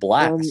just have a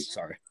blast.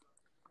 Sorry.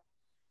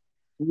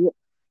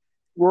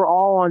 We're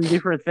all on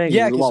different things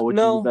as well, which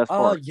is the best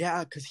part.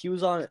 Because he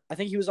was on, I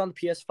think he was on the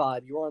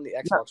PS5, you were on the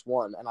Xbox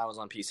One, and I was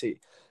on PC.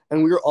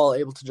 And we were all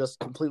able to just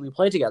completely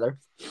play together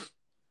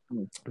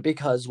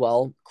because,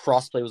 well,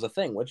 crossplay was a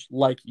thing, which,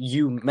 like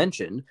you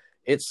mentioned,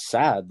 it's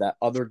sad that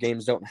other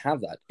games don't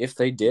have that. If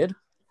they did,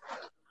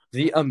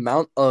 the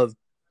amount of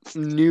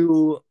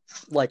new,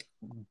 like,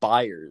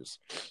 buyers,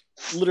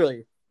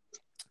 literally,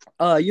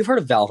 you've heard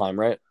of Valheim,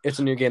 right? It's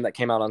a new game that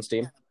came out on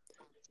Steam.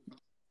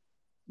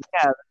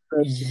 Yeah,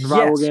 the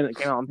survival game that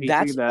came out on PC.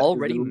 That's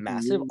already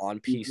massive on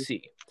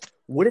PC.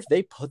 What if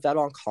they put that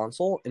on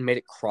console and made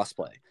it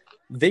crossplay?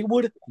 They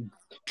would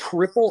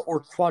triple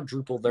or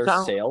quadruple their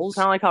sales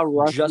kind of like how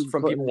Rush just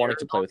from people wanting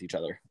to play with each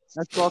other.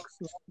 Xbox.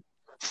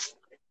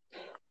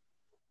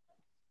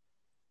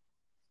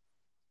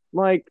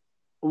 Like,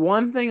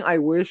 one thing I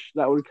wish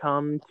that would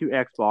come to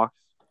Xbox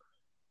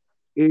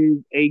is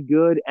a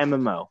good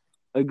MMO.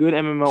 A good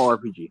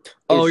MMORPG.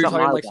 Oh, you're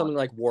talking like something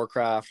like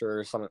Warcraft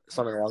or something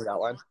along that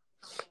line?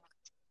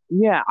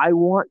 Yeah, I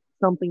want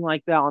something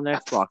like that on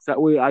Xbox.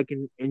 That way I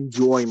can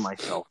enjoy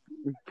myself.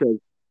 Because,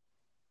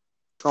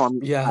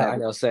 I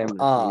know, same.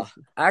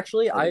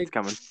 Actually, I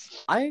kind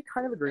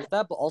of agree with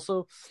that, but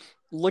also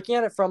looking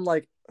at it from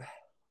like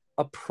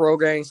a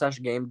programming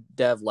 / game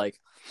dev, like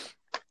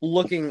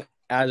looking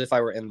as if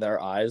I were in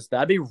their eyes,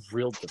 that'd be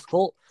real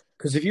difficult.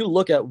 Because if you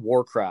look at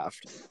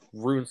Warcraft,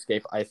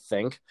 RuneScape,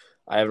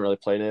 I haven't really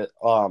played it.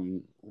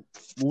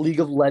 League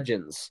of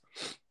Legends,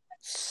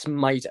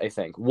 Smite, I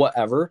think,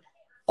 whatever.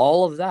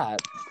 All of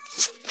that,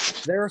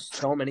 there are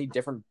so many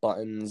different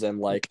buttons and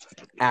like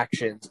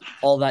actions,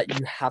 all that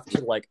you have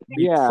to like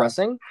be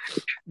pressing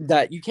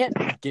that you can't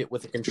get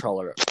with a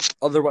controller.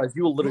 Otherwise,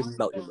 you will literally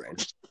melt your brain.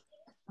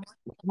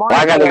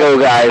 I gotta go,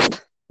 guys.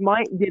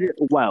 Smite did it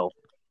well.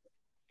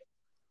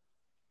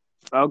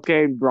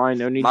 Okay, Brian,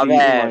 no need My to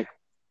bad. use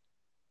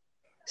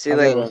See you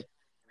later.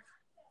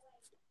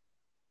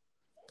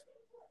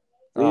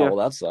 Oh, well,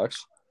 that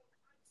sucks.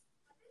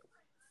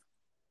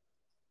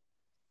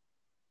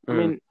 I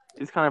mean,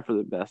 it's kind of for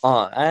the best.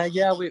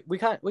 Yeah, we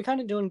kind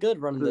of doing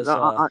good running this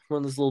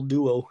running this little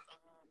duo.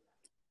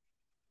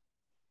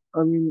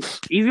 I mean,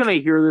 he's gonna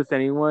hear this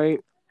anyway.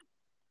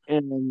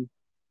 And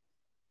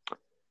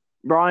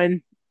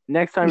Brian,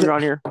 next time you're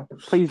on here,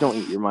 please don't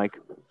eat your mic.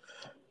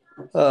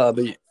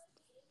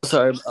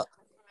 Sorry.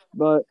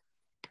 But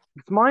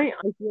Smite,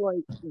 I feel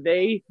like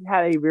they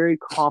had a very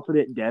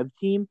confident dev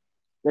team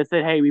that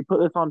said, "Hey, we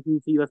put this on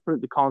PC. Let's put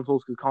it to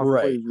consoles because console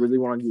players really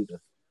want to do this."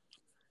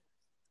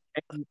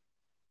 And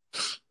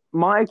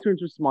my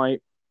experience with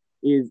Smite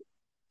is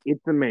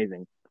it's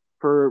amazing.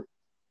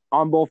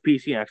 On both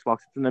PC and Xbox,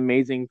 it's an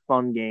amazing,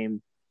 fun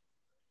game.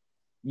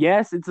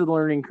 Yes, it's a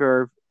learning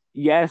curve.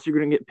 Yes, you're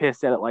gonna get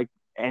pissed at it like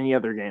any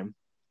other game.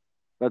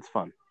 That's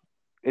fun.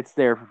 It's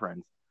there for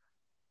friends.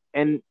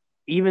 And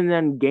even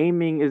then,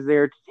 gaming is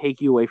there to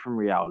take you away from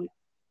reality.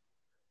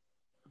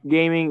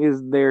 Gaming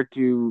is there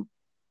to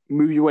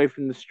move you away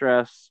from the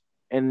stress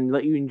and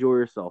let you enjoy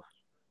yourself.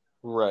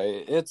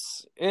 Right.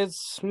 It's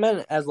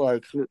meant as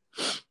like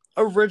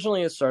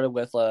originally it started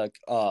with like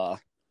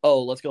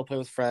let's go play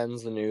with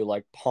friends, the new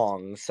like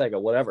Pong,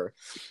 Sega, whatever.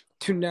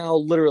 To now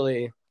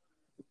literally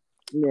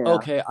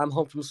okay, I'm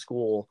home from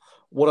school.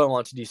 What do I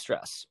want to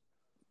de-stress?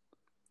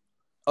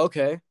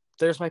 Okay,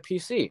 there's my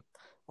PC.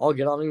 I'll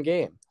get on and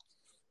game.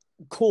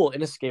 Cool,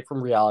 an escape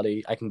from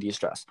reality. I can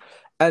de-stress.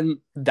 And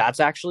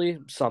that's actually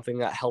something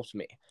that helped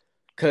me.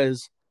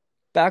 Because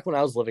back when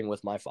I was living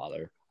with my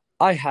father,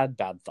 I had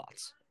bad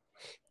thoughts.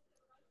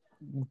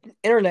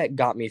 Internet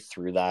got me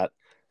through that.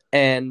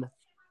 And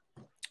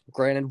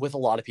granted, with a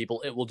lot of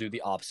people, it will do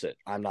the opposite.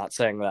 I'm not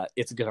saying that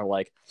it's going to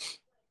like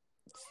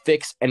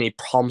fix any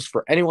problems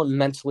for anyone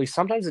mentally.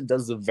 Sometimes it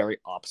does the very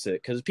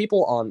opposite because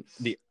people on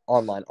the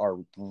online are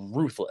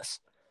ruthless.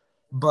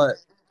 But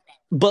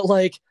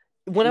like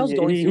when I was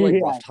going through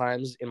like rough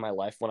times in my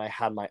life when I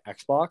had my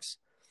Xbox,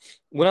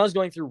 when I was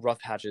going through rough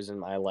patches in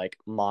my like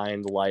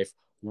mind, life,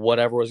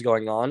 whatever was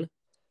going on,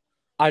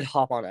 I'd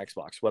hop on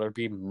Xbox, whether it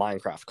be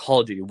Minecraft,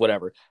 Call of Duty,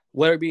 whatever,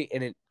 whether it be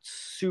in a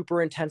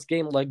super intense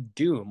game like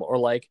Doom or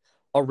like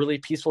a really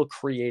peaceful,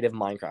 creative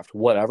Minecraft,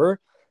 whatever.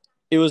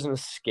 It was an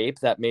escape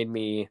that made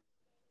me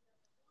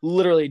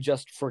literally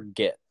just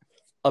forget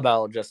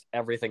about just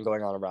everything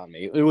going on around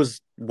me. It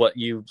was what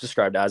you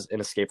described as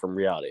an escape from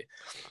reality.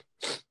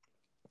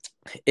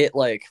 It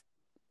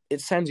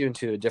sends you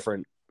into a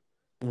different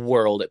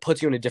world. It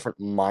puts you in a different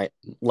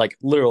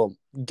literal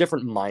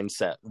different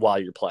mindset while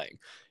you're playing.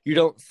 You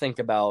don't think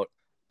about,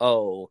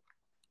 oh,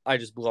 I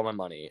just blew my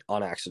money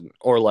on accident,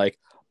 or like,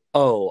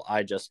 oh,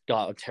 I just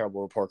got a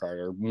terrible report card,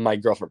 or my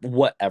girlfriend,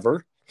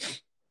 whatever.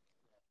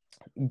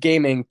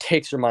 Gaming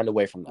takes your mind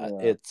away from that.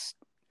 Yeah. It's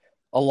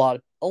a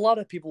lot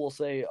of people will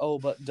say, oh,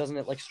 but doesn't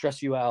it like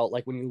stress you out?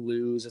 Like when you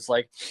lose, it's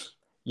like,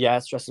 yeah,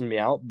 it's stressing me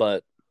out,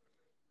 but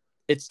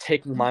it's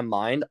taking my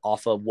mind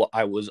off of what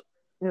I was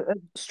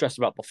stressed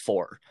about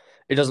before.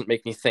 It doesn't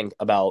make me think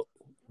about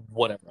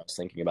whatever I was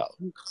thinking about.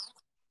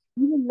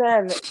 Even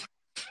then,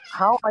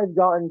 how I've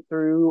gotten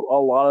through a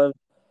lot of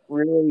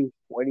really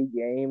sweaty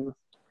games,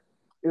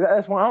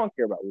 that's why I don't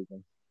care about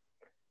losing.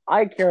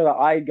 I care that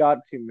I got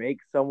to make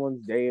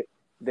someone's day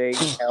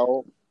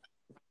hell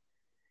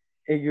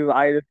because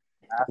I just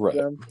asked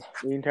them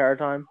the entire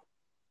time.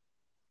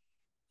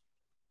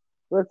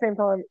 But at the same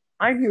time,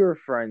 I'm here with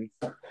friends.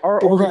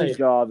 Our only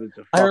job is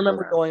to fuck I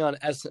remember around.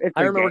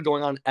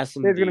 going on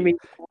S&D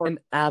and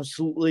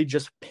absolutely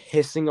just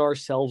pissing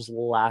ourselves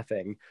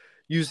laughing,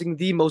 using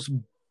the most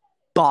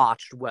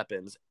botched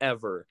weapons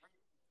ever.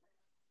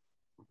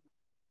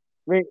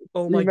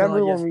 Oh my god,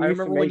 yes. I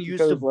remember when you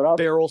used to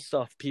barrel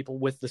stuff people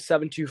with the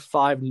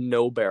 7.25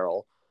 no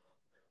barrel.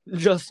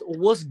 Just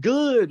was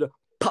good.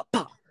 Pop,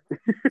 pop.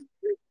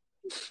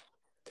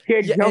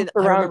 Kid jumped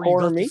around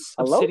corner me.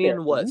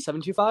 Obsidian, what,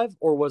 7.25?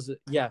 Or was it,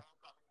 yeah.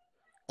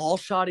 All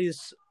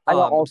shotties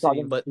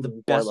Obsidian, but the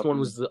best one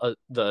was the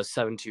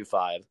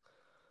 7.25.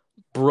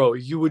 Bro,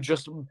 you would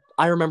just,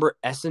 I remember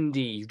S&D,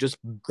 you just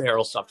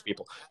barrel stuff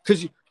people.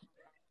 Because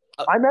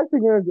I'm actually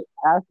going to,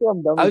 after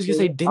I'm done with I was going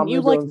to say, didn't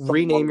you like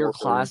rename your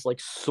class like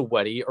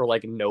sweaty or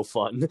like no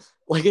fun?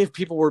 Like if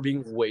people were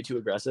being way too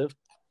aggressive?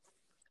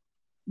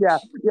 Yeah.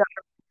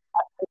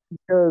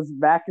 Because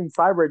back in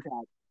Cyber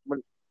Attack,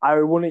 when I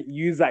wouldn't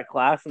use that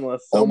class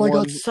unless someone oh my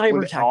god,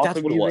 Cyber Attack,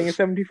 that's what it was. Using a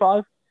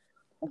 75.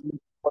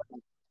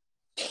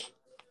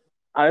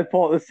 I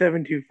pull out the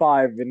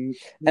 7.25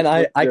 and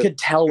I could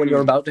tell when you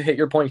were about to hit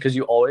your point because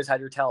you always had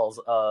your tells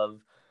of,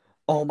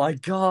 oh my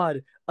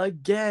god,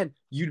 again.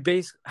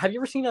 Have you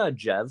ever seen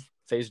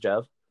FaZe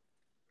Jev?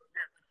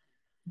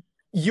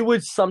 You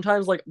would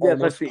sometimes like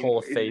almost pull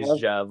a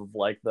FaZe Jev of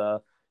like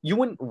you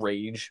wouldn't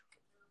rage,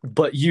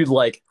 but you'd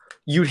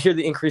hear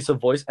the increase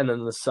of voice and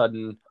then the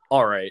sudden,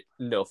 all right,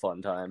 no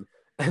fun time.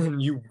 And then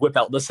you whip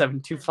out the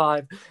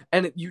 7.25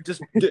 and you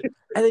just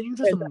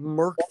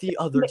murk the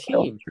other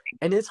team.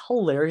 And it's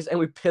hilarious and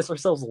we piss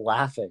ourselves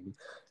laughing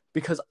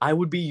because I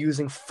would be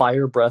using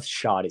Fire Breath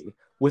Shoddy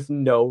with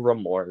no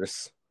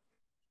remorse.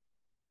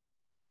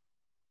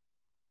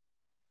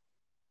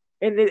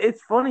 And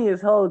it's funny as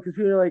hell because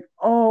people are like,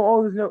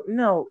 oh, there's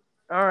no,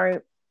 all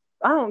right.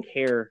 I don't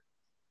care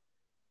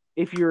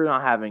if you're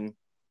not having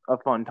a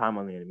fun time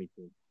on the enemy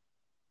team.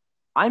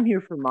 I'm here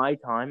for my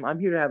time.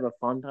 I'm here to have a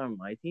fun time on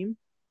my team.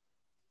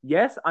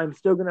 Yes, I'm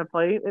still going to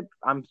play it.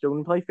 I'm still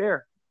going to play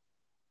fair.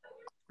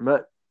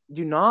 But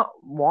do not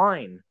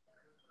whine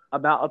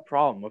about a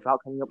problem without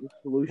coming up with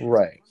a solution.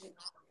 Right.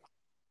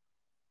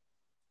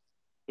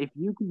 If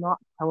you cannot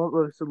come up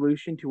with a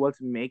solution to what's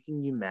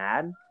making you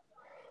mad,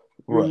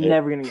 you're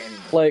never going to get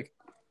anywhere. Like,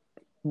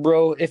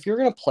 bro, if you're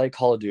going to play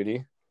Call of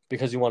Duty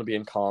because you want to be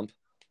in comp,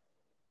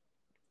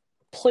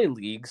 play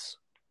leagues.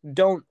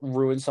 Don't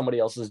ruin somebody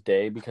else's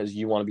day because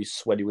you want to be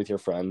sweaty with your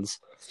friends.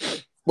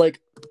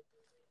 Like,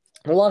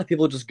 a lot of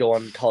people just go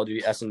on Call of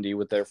Duty S&D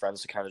with their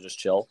friends to kind of just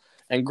chill.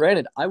 And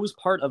granted, I was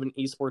part of an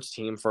esports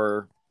team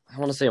for, I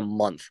want to say, a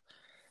month.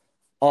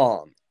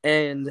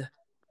 And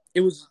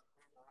it was...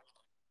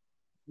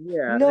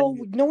 Yeah. No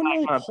one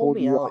really pulled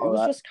me out. It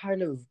was just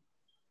kind of...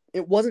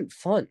 It wasn't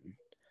fun.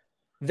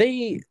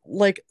 They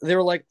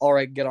were like, all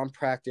right, get on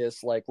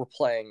practice. Like, we're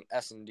playing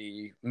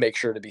S&D. Make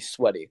sure to be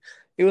sweaty.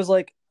 It was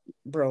like,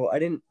 bro, I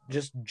didn't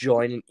just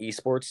join an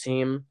esports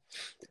team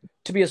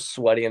to be as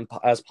sweaty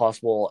as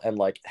possible and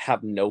like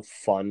have no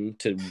fun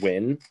to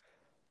win.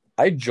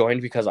 I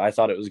joined because I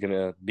thought it was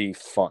gonna be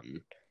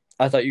fun.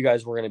 I thought you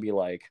guys were gonna be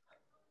like,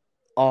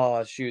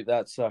 oh shoot,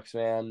 that sucks,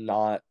 man.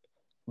 Not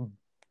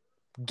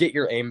get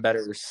your aim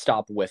better,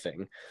 stop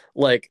whiffing.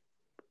 Like,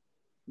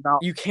 no.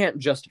 You can't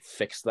just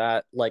fix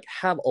that. Like,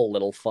 have a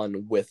little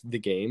fun with the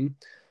game.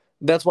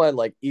 That's why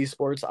like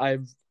esports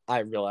I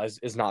realize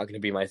is not going to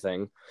be my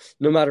thing.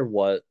 No matter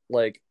what,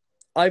 like,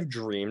 I've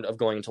dreamed of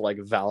going to like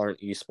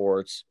Valorant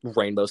esports,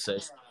 Rainbow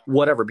Six,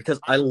 whatever, because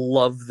I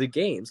love the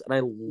games and I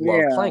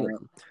love playing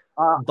them.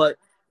 But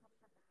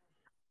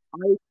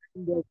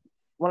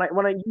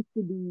when I used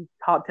to be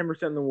top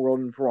 10% in the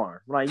world in For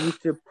Honor, when I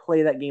used to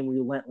play that game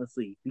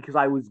relentlessly because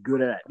I was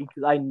good at it,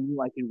 because I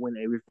knew I could win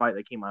every fight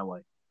that came my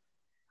way,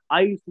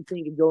 I used to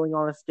think of going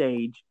on a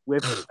stage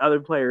with other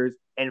players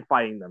and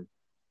fighting them.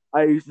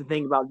 I used to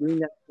think about doing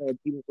that for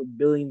people for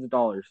billions of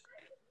dollars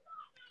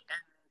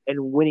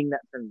and winning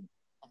that tournament.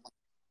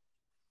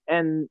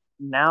 And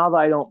now that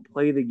I don't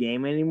play the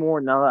game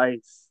anymore, now that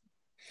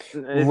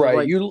right,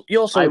 like, you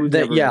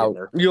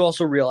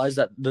also realize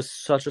that there's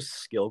such a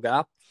skill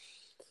gap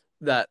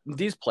that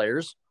these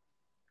players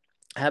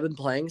have been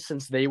playing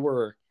since they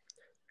were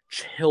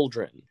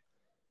children,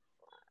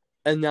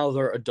 and now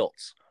they're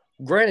adults.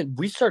 Granted,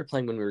 we started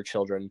playing when we were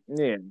children,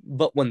 Yeah.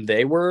 but when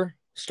they were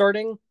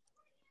starting,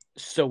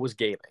 so was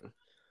gaming.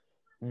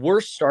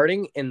 We're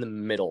starting in the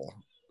middle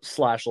 /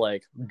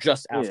 like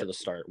just after the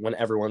start when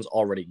everyone's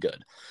already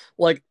good.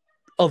 Like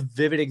a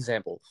vivid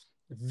example.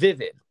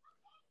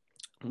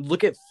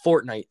 Look at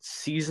Fortnite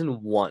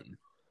Season 1,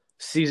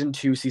 Season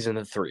 2,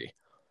 Season 3.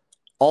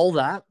 All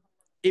that,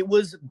 it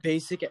was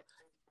basic.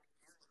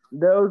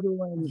 Those are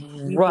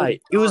when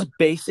Right. It was thought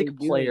basic they do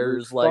it. It players.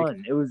 was Like,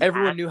 fun. It was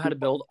everyone knew how to actually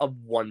build a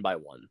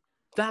 1x1.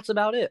 That's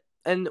about it.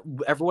 And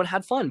everyone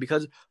had fun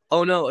because,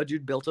 oh no, a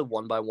dude built a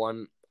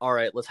 1x1. All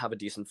right, let's have a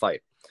decent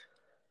fight.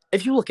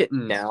 If you look at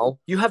now,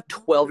 you have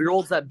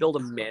 12-year-olds that build a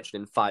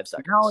mansion in 5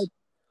 seconds. Now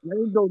let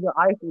me build the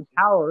Eiffel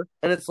Tower.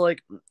 And it's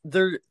like,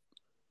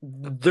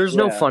 there's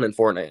no fun in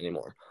Fortnite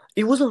anymore.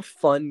 It was a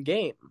fun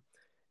game.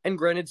 And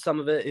granted, some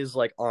of it is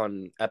like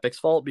on Epic's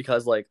fault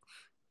because, like,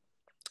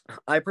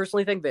 I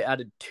personally think they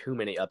added too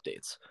many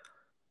updates.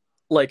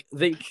 Like,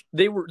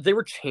 they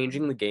were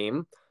changing the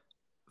game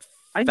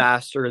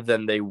faster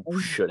than they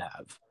should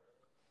have.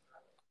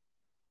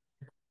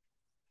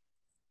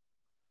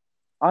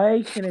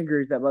 I can agree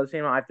with that, but at the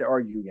same time, I have to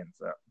argue against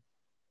that.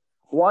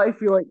 Why I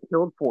feel like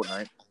killed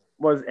Fortnite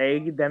was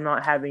them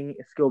not having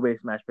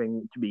skill-based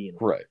matchmaking to begin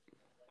with. Right.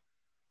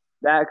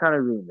 That kind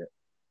of ruined it.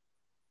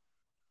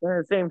 And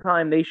at the same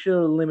time, they should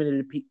have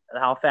limited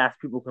how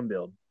fast people can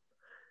build.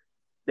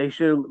 They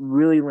should have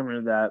really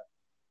limited that.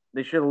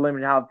 They should have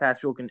limited how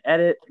fast people can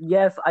edit.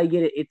 Yes, I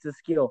get it. It's a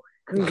skill.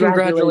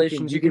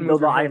 Congratulations. You can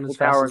build the Eiffel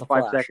Tower in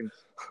 5 seconds.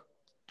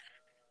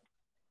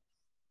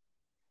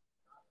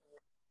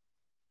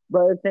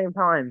 But at the same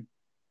time,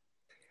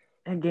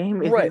 a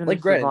game isn't going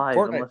to survive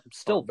Fortnite unless it's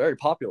still very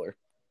popular.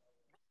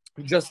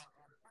 Just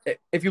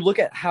if you look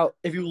at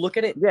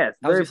it, yes,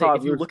 very popular.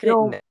 If you look at it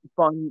now,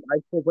 fun. I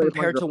still play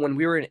compared to when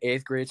we were in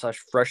 8th grade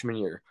 / freshman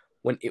year,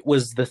 when it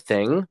was the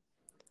thing,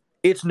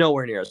 it's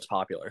nowhere near as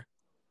popular.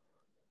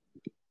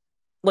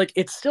 Like,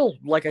 it's still,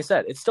 like I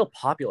said, it's still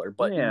popular,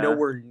 but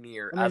nowhere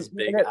near as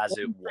big as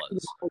it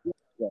was.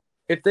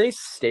 If they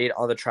stayed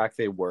on the track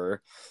they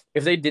were,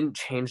 if they didn't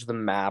change the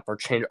map or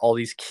change all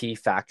these key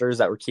factors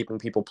that were keeping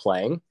people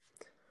playing,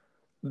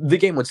 the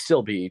game would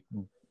still be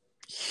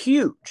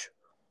huge.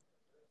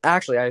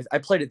 Actually, I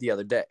played it the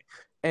other day,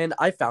 and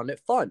I found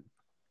it fun.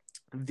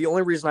 The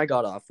only reason I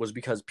got off was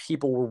because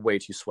people were way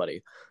too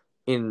sweaty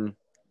in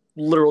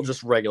literal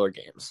just regular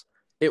games.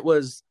 It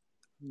was,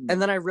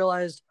 and then I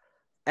realized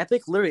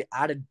Epic literally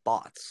added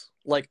bots,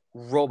 like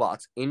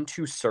robots,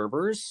 into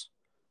servers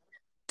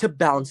to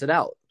balance it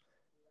out.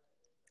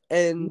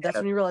 And that's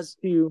when you realize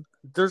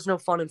there's no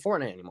fun in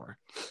Fortnite anymore.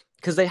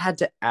 Because they had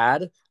to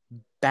add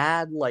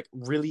bad, like,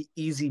 really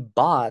easy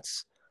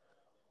bots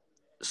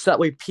so that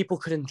way people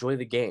could enjoy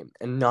the game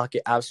and not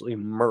get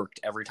absolutely murked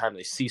every time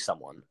they see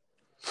someone.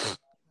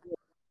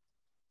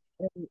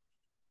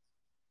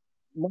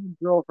 My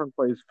girlfriend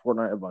plays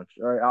Fortnite a bunch.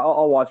 All right,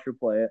 I'll watch her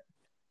play it,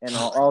 and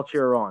I'll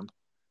cheer her on.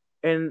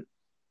 And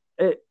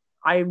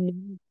I've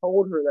never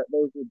told her that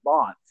those are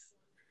bots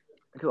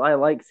because I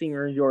like seeing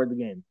her enjoy the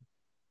game.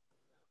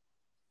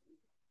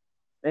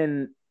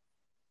 And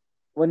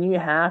when you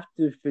have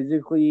to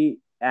physically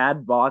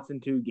add bots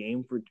into a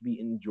game for it to be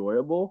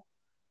enjoyable,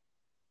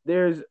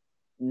 there's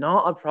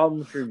not a problem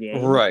with your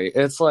game. Right.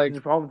 It's like, there's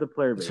a problem with the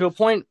player base. To a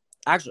point,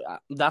 actually,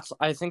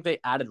 I think they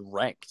added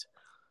ranked.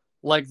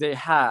 Like, they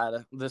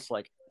had this,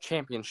 like,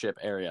 championship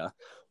area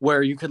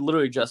where you could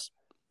literally just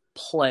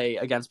play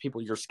against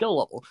people your skill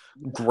level.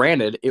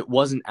 Granted, it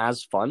wasn't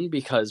as fun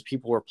because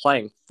people were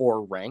playing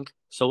for rank,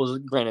 so it was,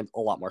 granted, a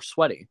lot more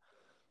sweaty.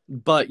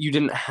 But you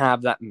didn't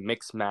have that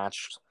mixed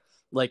match.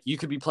 Like, you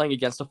could be playing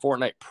against a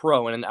Fortnite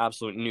pro and an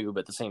absolute noob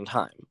at the same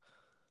time.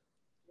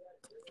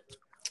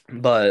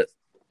 But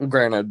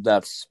granted,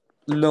 that's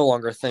no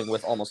longer a thing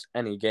with almost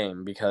any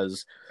game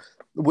because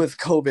with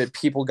COVID,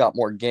 people got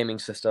more gaming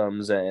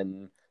systems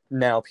and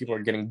now people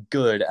are getting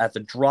good at the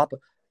drop.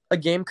 A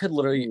game could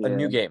literally, a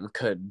new game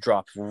could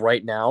drop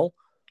right now.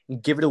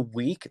 Give it a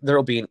week, there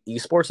will be an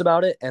esports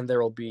about it, and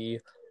there will be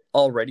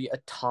already a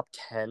top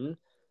 10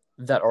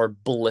 that are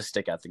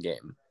ballistic at the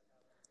game.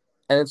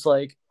 And it's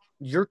like,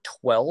 you're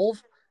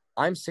 12,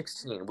 I'm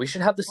 16. We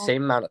should have the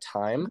same amount of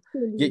time,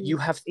 yet you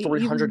have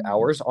 300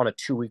 hours on a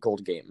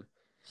 2-week-old game.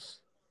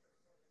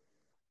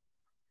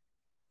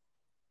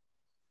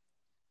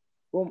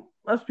 Well,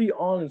 let's be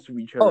honest with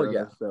each other. Oh,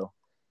 yeah. So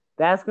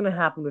that's going to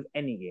happen with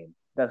any game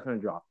that's going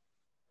to drop.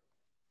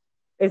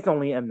 It's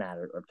only a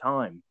matter of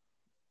time.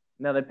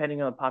 Now,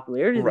 depending on the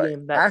popularity of the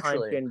game, that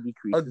time can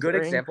decrease. A good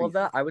example of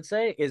that, I would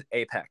say, is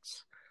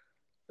Apex.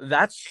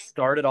 That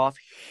started off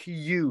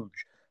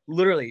huge.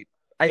 Literally,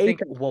 I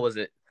think, what was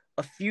it?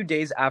 A few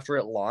days after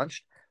it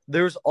launched,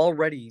 there's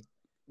already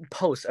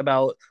posts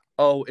about,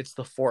 oh, it's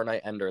the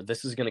Fortnite ender.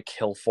 This is going to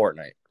kill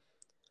Fortnite.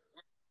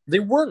 They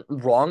weren't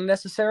wrong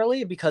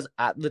necessarily because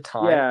at the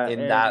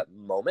time, that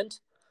moment,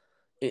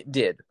 it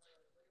did.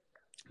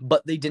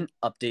 But they didn't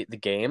update the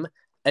game,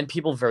 and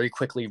people very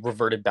quickly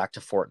reverted back to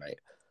Fortnite.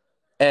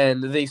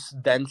 And they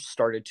then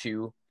started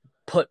to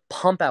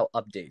pump out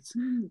updates.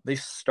 They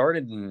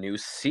started new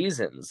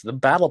seasons. The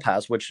Battle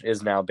Pass, which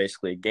is now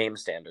basically a game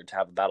standard to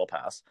have a Battle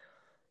Pass.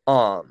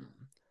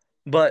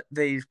 But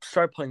they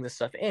started putting this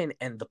stuff in,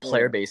 and the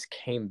player base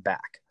came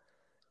back.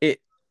 It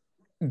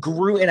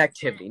grew in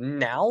activity.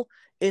 Now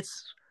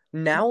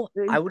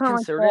I would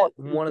consider it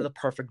one of the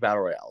perfect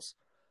battle royales.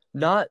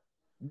 Not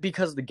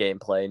because of the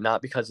gameplay,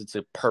 not because it's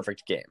a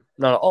perfect game.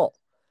 Not at all.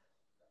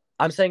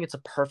 I'm saying it's a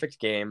perfect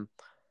game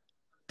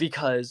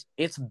because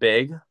it's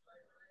big,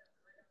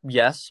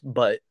 yes,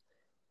 but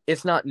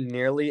it's not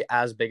nearly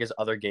as big as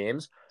other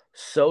games.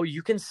 So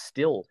you can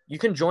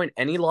join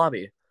any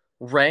lobby,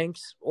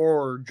 ranked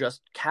or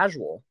just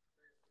casual,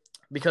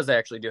 because they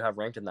actually do have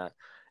ranked in that.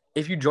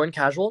 If you join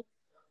casual,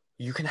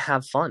 you can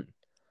have fun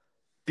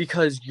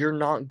because you're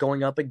not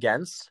going up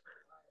against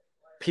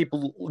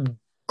people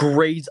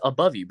grades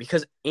above you.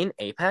 Because in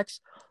Apex,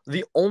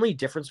 the only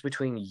difference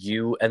between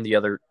you and the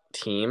other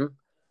team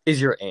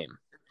is your aim.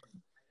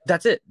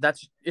 That's it.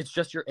 It's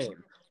just your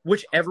aim,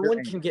 which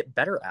everyone can get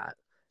better at.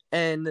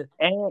 And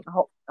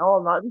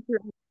not just your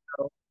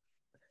aim,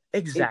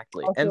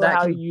 exactly. And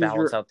that can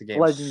balance out the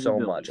game so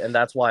much. And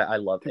that's why I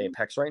love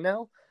Apex right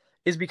now,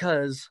 is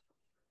because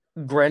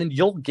granted,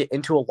 you'll get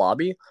into a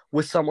lobby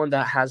with someone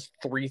that has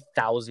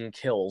 3,000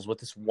 kills with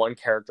this one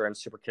character and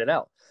super kitted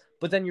out.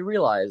 But then you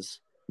realize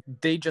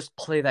they just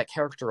play that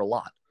character a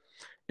lot.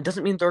 It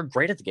doesn't mean they're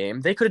great at the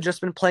game. They could have just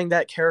been playing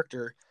that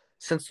character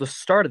since the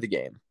start of the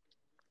game.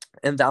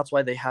 And that's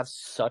why they have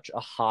such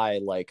a high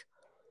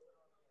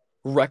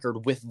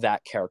record with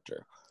that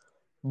character.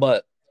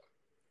 But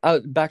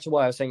back to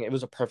what I was saying, it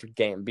was a perfect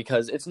game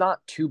because it's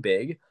not too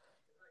big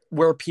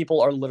where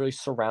people are literally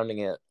surrounding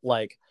it,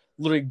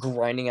 literally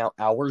grinding out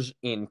hours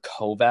in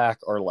Kovac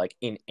or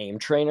in Aim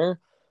Trainer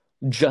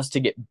just to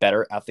get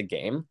better at the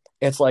game.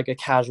 It's like a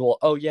casual,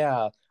 oh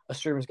yeah, a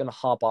streamer's going to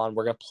hop on,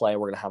 we're going to play,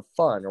 we're going to have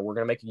fun, or we're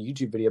going to make a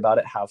YouTube video about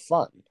it, have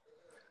fun.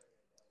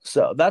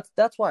 So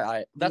that's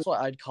why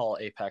I'd call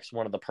Apex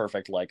one of the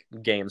perfect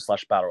game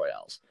 / battle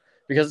royales,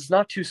 because it's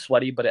not too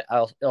sweaty, but it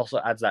also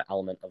adds that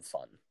element of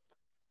fun.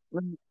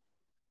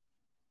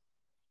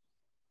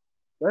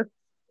 Let's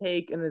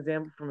take an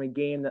example from a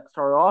game that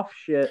started off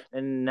shit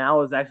and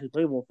now is actually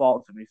playable.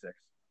 Fallout 76.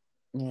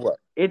 Right.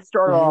 It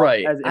started off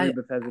as every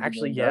Bethesda game.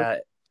 Actually, yeah.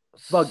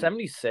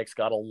 76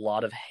 got a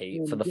lot of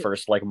hate for the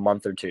first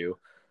month or two.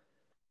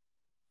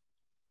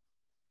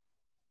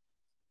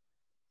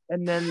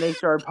 And then they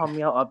started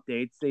pumping out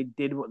updates. They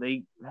did what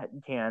they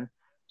can.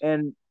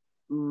 And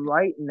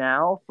right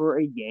now, for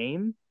a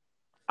game,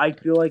 I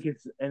feel like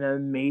it's an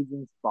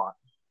amazing spot.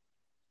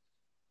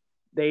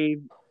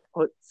 They've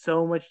put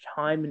so much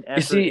time and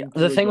effort. You see,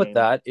 the thing with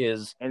that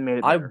is,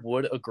 I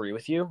would agree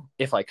with you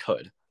if I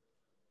could.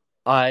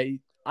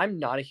 I'm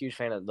not a huge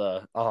fan of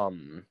the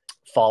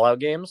Fallout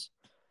games,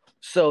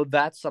 so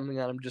that's something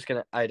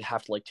that I'd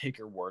have to take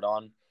your word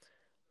on.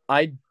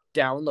 I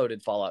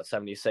downloaded Fallout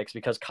 76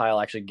 because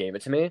Kyle actually gave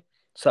it to me,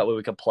 so that way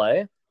we could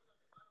play.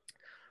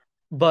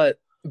 But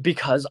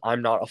because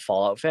I'm not a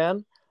Fallout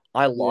fan,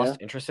 I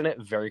lost interest in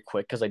it very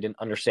quick because I didn't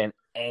understand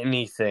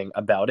anything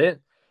about it.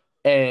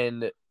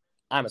 And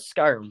I'm a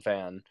Skyrim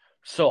fan,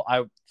 so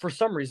for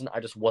some reason, I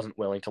just wasn't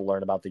willing to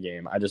learn about the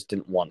game. I just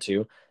didn't want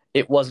to.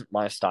 It wasn't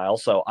my style,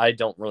 so I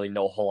don't really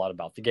know a whole lot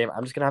about the game.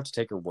 I'm just gonna have to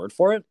take your word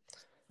for it.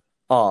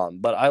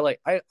 But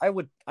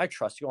I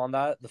trust you on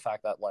that. The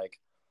fact that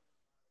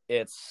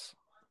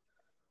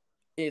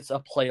it's a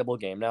playable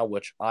game now,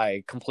 which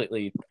I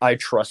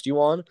trust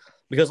you on,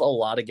 because a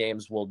lot of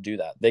games will do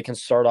that. They can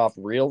start off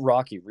real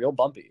rocky, real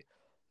bumpy,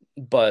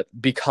 but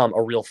become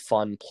a real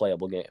fun,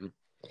 playable game.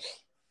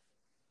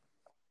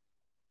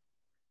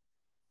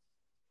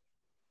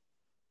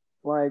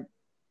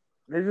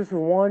 There's just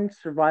one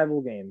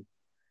survival game.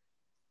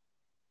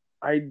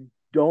 I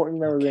don't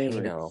remember the name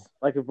of it.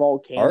 Like a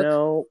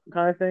volcano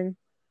kind of thing.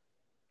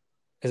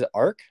 Is it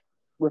Ark?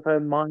 With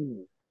a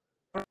mine.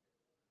 It's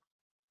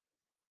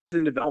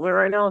in development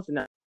right now.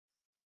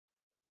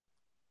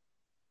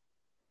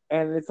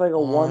 And it's like a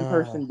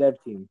one-person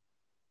dev team.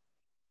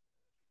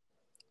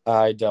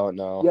 I don't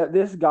know. Yeah,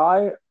 this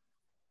guy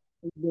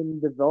has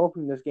been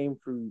developing this game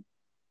for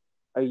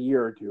a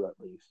year or two at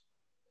least.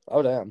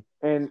 Oh, damn.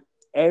 And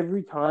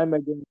every time I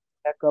get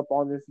check up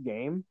on this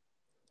game,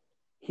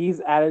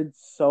 he's added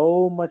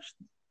so much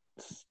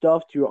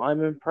stuff to it.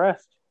 I'm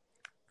impressed.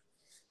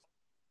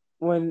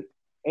 When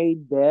a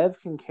dev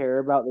can care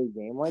about their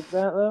game like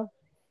that, though,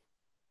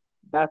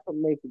 that's what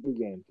makes a good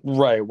game.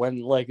 Right.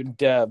 When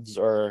devs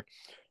or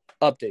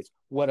updates,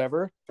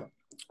 whatever,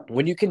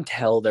 when you can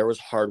tell there was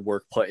hard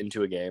work put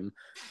into a game,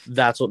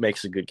 that's what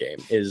makes a good game.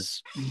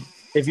 Is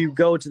if you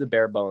go to the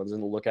bare bones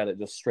and look at it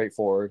just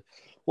straightforward,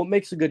 what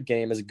makes a good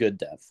game is a good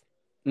dev.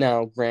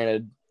 Now,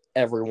 granted,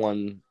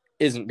 everyone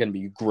isn't going to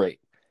be great.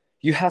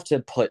 You have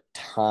to put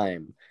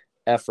time,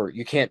 effort.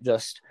 You can't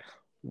just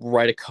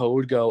write a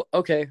code, go,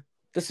 okay,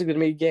 this is going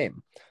to be a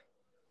game.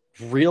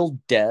 Real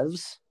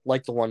devs,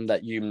 like the one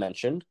that you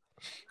mentioned.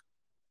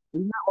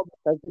 Isn't that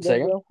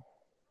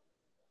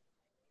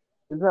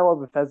what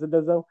Bethesda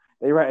does, though?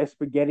 They write a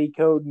spaghetti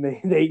code and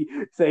they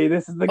say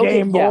this is the Okay,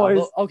 game,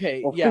 boys.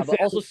 but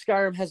also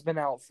Skyrim has been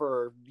out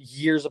for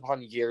years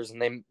upon years,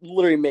 and they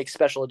literally make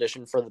special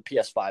edition for the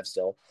PS5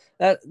 still.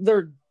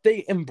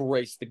 They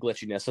embrace the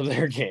glitchiness of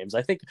their games.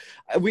 I think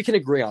we can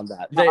agree on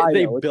that.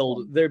 They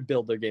build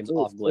their games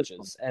off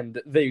glitches,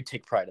 and they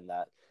take pride in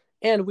that.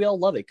 And we all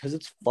love it because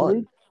it's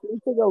fun. Can we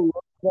take a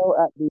look though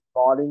at the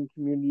modding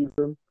community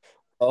room?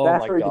 Oh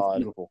That's my where it gets god,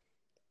 beautiful.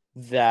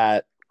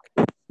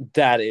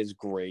 that is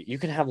great. You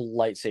can have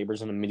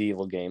lightsabers in a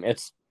medieval game.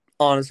 It's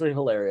honestly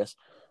hilarious.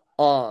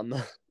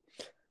 Imagine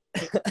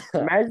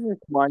if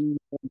mine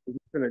is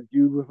gonna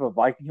dude with a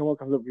Viking helmet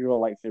comes up with a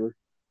lightsaber.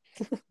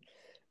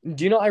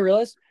 Do you know? I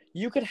realized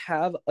you could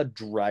have a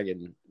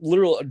dragon,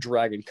 literal a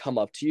dragon, come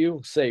up to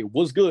you, say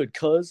 "Was good,"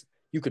 cuz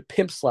you could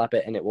pimp slap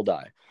it and it will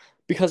die.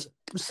 Because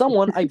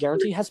someone, I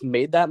guarantee, has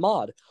made that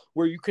mod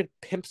where you could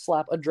pimp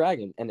slap a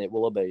dragon and it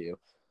will obey you.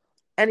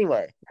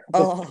 Anyway,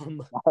 yeah,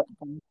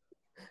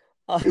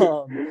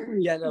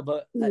 no,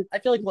 but I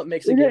feel like what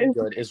makes a game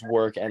good is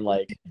work and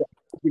like.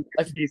 You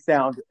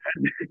sound.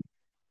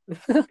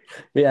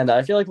 Yeah, no,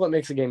 I feel like what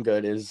makes a game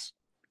good is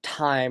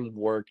time,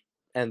 work,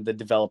 and the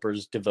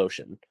developer's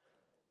devotion.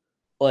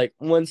 Like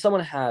when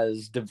someone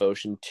has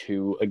devotion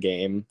to a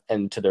game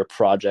and to their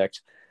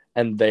project,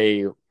 and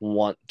they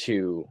want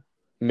to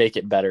make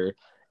it better,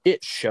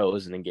 it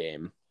shows in a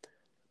game.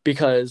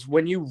 Because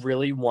when you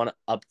really want to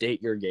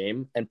update your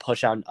game and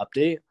push out an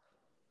update,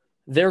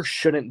 there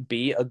shouldn't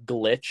be a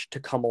glitch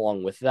to come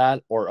along with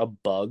that or a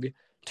bug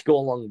to go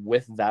along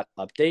with that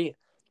update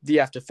that you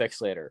have to fix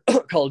later.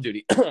 Call of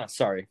Duty.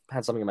 Sorry, I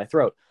had something in my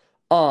throat.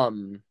 But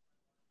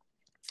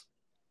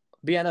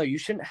yeah, no, you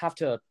shouldn't have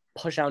to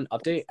push out an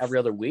update every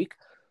other week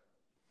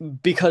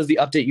because the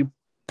update you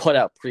put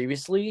out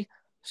previously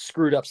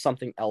screwed up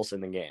something else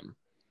in the game.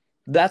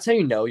 That's how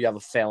you know you have a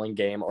failing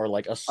game or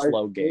like a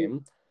slow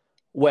game,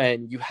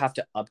 when you have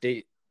to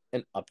update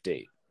an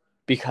update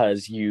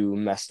because you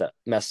messed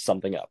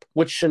something up,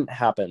 which shouldn't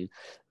happen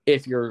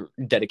if you're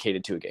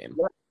dedicated to a game.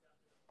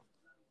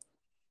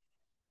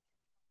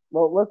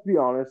 Well, let's be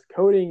honest.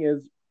 Coding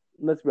is.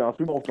 Let's be honest.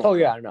 We both. Oh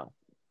yeah, I know.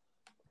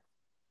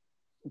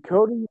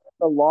 Coding is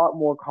a lot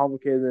more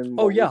complicated than.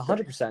 Oh yeah,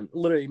 100%.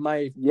 Literally,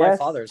 my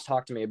father has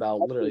talked to me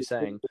about literally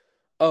saying,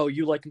 "Oh,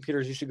 you like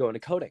computers? You should go into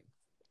coding."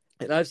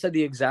 And I've said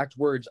the exact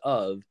words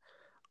of,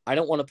 I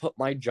don't want to put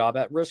my job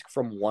at risk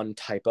from one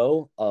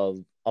typo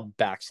of a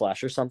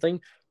backslash or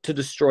something to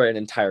destroy an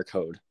entire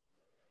code.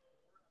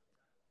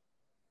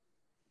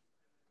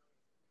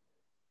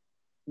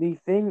 The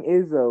thing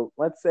is, though,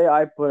 let's say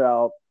I put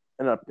out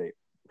an update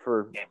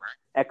for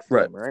X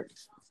game, right?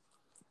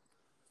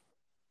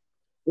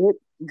 It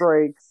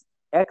breaks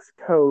X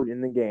code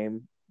in the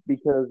game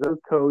because those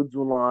codes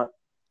will not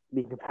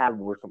be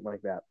compatible or something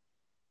like that.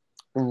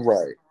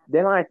 Right.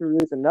 Then I have to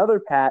release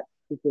another patch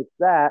to fix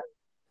that,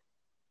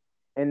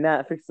 and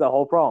that fixes the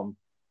whole problem.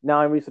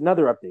 Now I release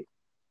another update.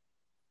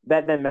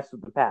 That then messes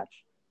with the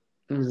patch.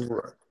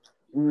 Right.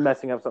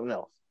 Messing up something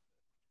else.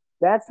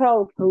 That's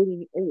how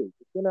coding is.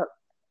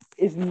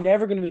 It's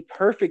never going to be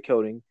perfect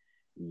coding.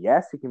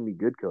 Yes, it can be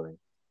good coding,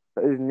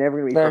 but it's never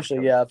going to be perfect Actually,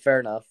 coding. yeah, fair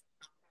enough.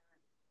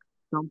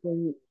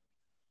 Something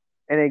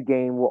in a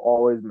game will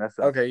always mess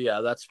up. Okay,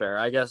 yeah, that's fair.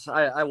 I guess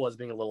I was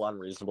being a little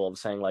unreasonable of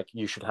saying like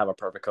you should have a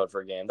perfect code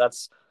for a game.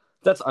 That's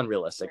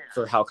unrealistic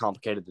for how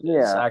complicated it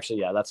is. Actually,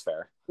 yeah, that's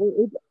fair.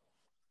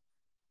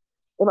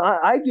 And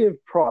I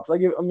give props. I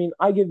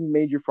give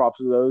major props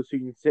to those who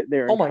can sit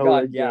there and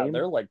code a game. Yeah,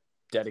 they're like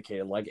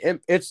dedicated. Like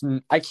it's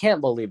I can't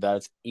believe that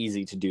it's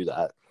easy to do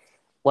that.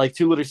 Like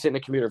to literally sit in a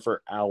computer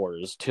for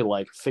hours to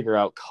like figure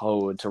out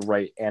code, to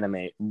write,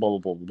 animate, blah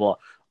blah blah blah,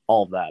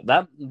 all of that.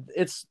 That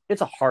it's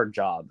a hard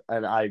job,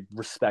 and I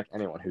respect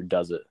anyone who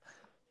does it.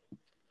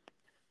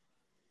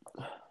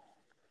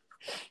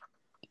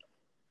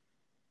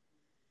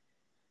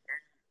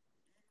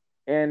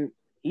 And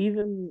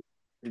even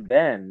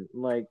then,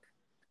 like,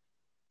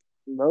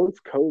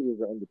 most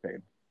coders are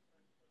underpaid.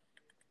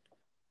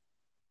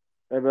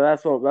 But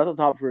that's a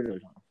topic for another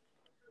time.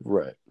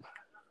 Right.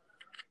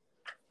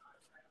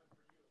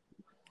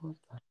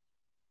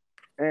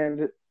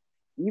 And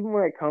even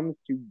when it comes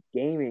to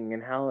gaming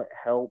and how it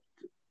helped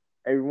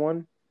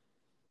everyone,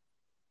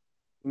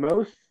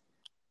 I'm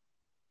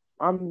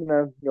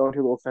gonna go into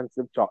a little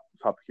sensitive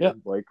topic here. Yeah.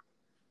 Like,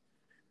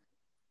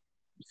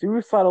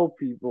 suicidal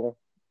people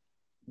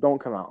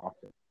don't come out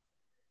often.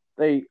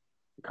 They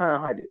kind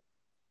of hide it.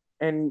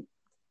 And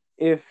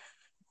if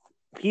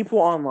people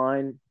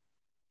online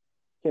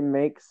can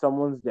make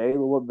someone's day a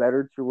little bit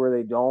better to where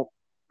they don't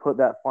put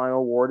that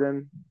final word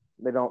in,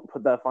 they don't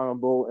put that final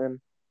bullet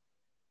in,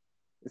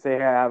 they say,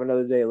 hey, I have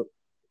another day.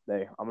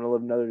 I'm going to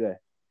live another day.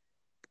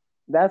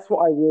 That's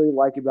what I really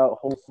like about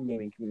wholesome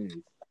gaming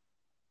communities.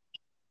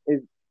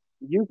 Is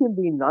you can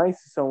be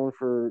nice to someone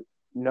for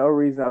no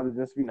reason other than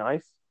just be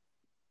nice,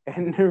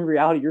 and in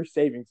reality, you're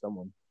saving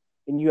someone,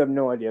 and you have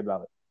no idea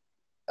about it.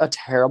 A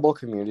terrible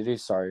community,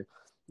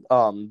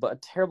 but a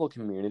terrible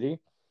community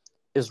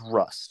is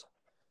Rust.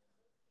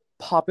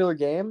 Popular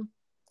game,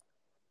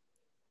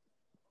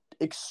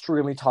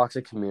 extremely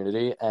toxic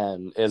community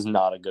and is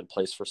not a good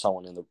place for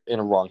someone in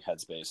a wrong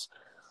headspace.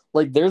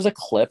 Like, there's a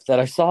clip that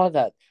I saw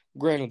that,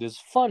 granted, is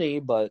funny,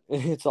 but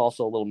it's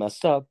also a little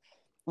messed up,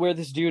 where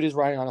this dude is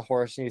riding on a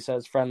horse and he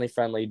says, "Friendly,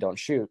 friendly, don't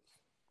shoot."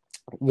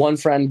 One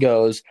friend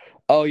goes,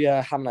 "Oh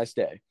yeah, have a nice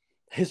day."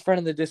 His friend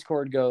in the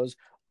Discord goes,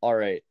 "All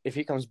right, if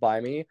he comes by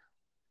me,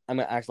 I'm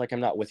gonna act like I'm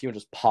not with you and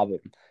just pop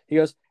him." He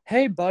goes,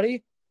 "Hey,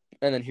 buddy,"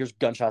 and then here's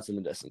gunshots in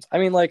the distance. I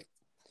mean, like,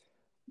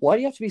 why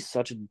do you have to be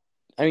such a?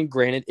 I mean,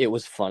 granted, it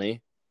was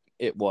funny,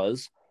 it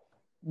was,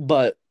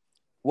 but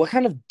what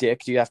kind of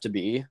dick do you have to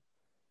be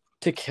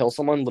to kill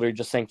someone literally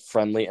just saying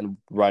friendly and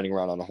riding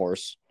around on a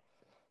horse?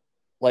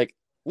 Like,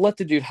 let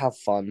the dude have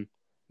fun.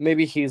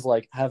 Maybe he's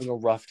like having a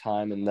rough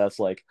time, and that's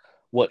like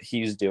what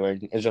he's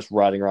doing is just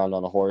riding around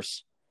on a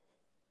horse.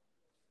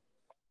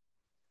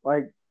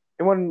 Like,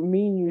 and when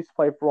me and you used to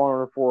play For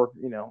Honor 4,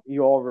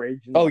 you all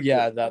rage. Oh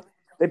yeah, that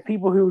the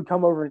people who would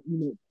come over and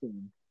emote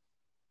spam.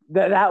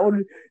 That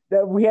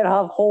we had to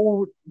have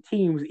whole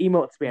teams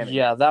emote spamming.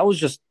 Yeah, that's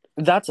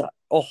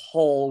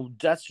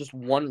just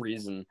one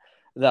reason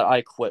that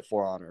I quit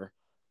For Honor.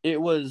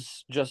 It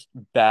was just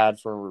bad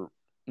for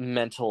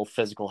mental,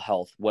 physical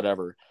health,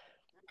 whatever.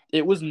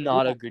 It was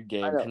not a good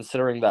game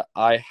considering that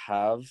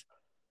I'm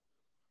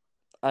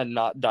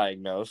not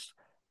diagnosed,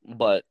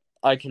 but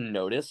I can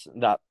notice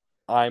that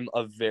I'm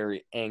a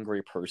very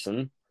angry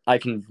person. I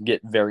can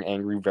get very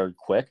angry very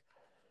quick.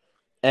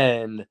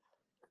 And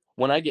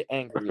when I get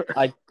angry,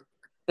 I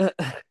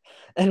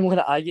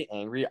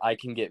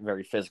can get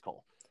very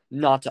physical.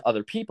 Not to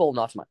other people,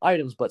 not to my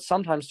items, but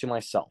sometimes to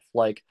myself.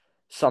 Like,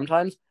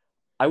 sometimes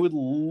I would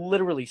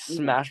literally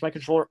smash my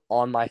controller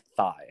on my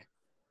thigh.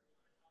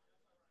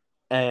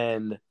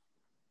 And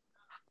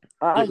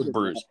it would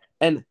bruise.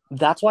 And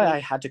that's why I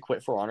had to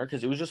quit For Honor,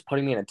 because it was just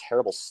putting me in a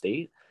terrible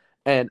state.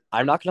 And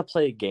I'm not going to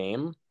play a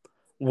game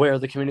where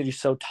the community is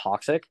so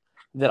toxic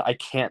that I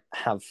can't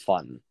have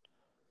fun.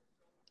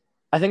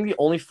 I think the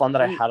only fun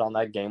that I had on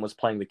that game was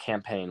playing the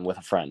campaign with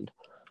a friend.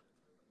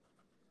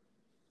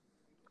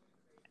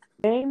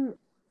 Game,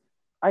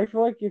 I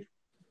feel like if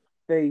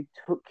they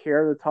took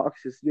care of the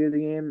toxicity of the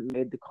game,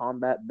 made the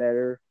combat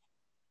better,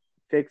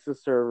 fixed the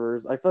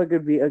servers, I feel like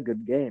it'd be a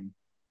good game.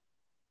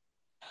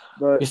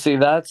 But you see,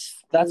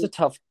 that's a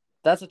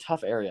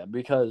tough area,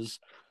 because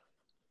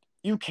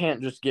you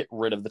can't just get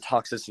rid of the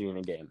toxicity in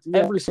a game. Yeah.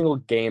 Every single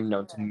game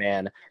known to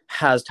man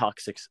has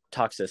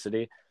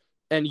toxicity,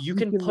 and you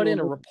can put in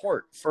a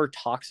report for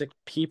toxic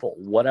people,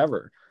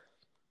 whatever.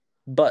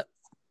 But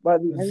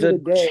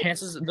the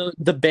chances,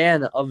 the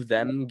ban of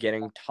them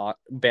getting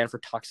banned for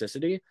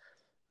toxicity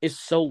is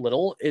so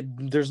little,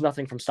 there's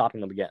nothing from stopping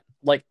them again.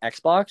 Like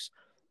Xbox,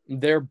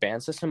 their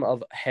ban system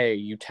of, hey,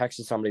 you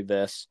texted somebody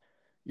this,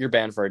 you're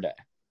banned for a day,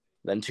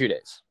 then 2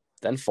 days,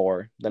 then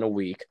 4, then a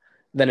week,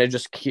 then it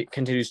just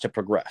continues to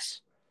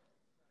progress.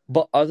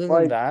 But other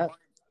than that,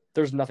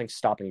 there's nothing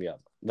stopping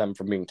them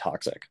from being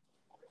toxic.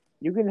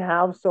 You can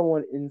have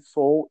someone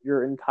insult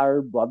your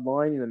entire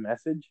bloodline in a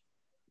message,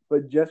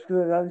 but just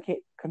because it doesn't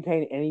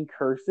contain any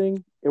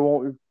cursing, it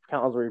won't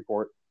count as a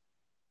report.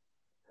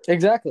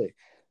 Exactly.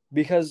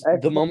 Because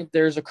the moment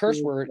there's a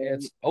curse word,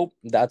 it's,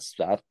 that's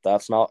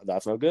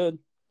no good.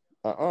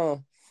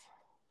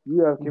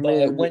 Yeah,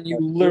 but when you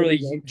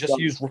literally just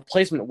use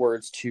replacement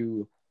words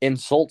to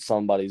insult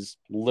somebody's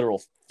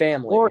literal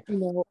family, or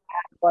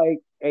like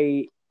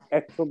a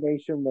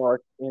exclamation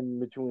mark in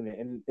between it,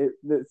 and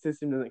the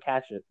system doesn't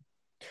catch it,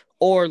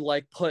 or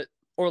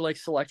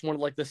select one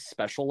of like the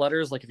special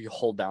letters, like if you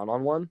hold down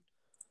on one,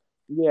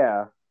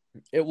 yeah,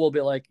 it will be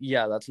like,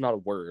 yeah, that's not a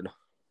word.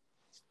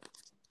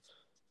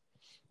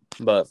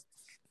 But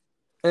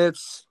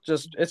it's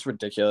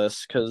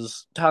ridiculous,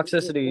 because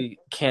toxicity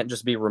can't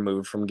just be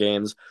removed from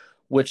games,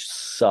 which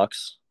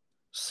sucks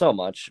so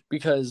much,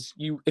 because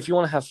if you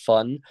want to have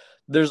fun,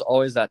 there's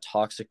always those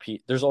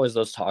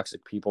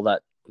toxic people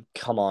that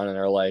come on and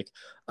are like,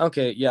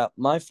 okay, yeah,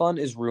 my fun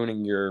is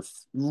ruining your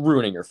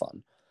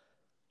fun.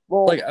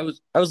 Well, like I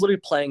was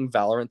literally playing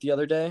Valorant the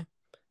other day,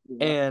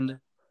 and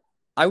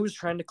I was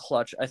trying to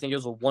clutch, I think it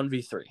was a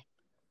 1v3.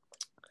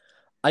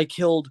 I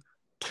killed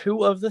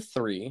 2 of the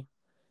 3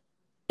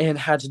 and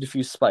had to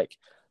defuse Spike.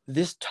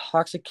 This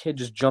toxic kid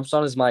just jumps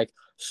on his mic,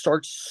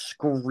 starts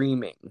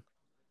screaming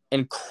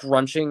and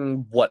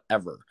crunching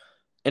whatever,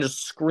 and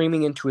just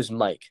screaming into his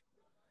mic.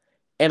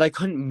 And I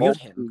couldn't mute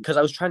him because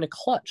I was trying to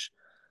clutch.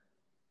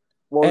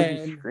 What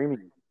was he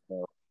screaming?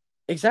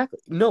 Exactly.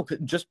 No,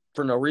 just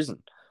for no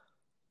reason.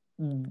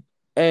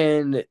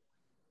 And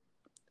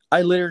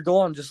I later go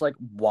on just like,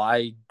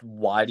 why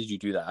did you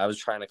do that? I was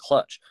trying to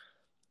clutch.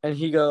 And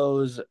he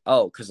goes,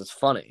 oh, because it's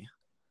funny.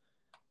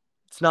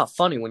 It's not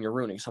funny when you're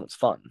ruining someone's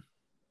fun.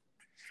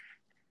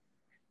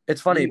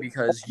 It's funny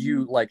because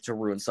you like to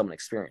ruin someone's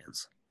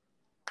experience.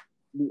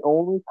 The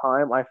only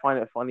time I find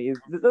it funny is,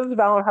 does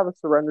Valorant have a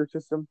surrender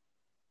system?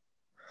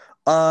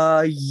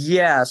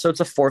 Yeah. So it's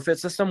a forfeit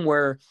system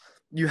where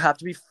you have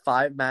to be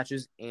 5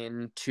 matches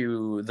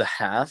into the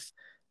half,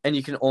 and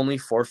you can only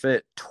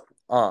forfeit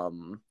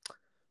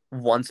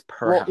once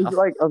per Well, half. is it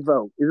like a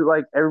vote? Is it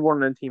like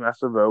everyone on the team has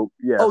to vote?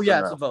 Yes. Oh yeah,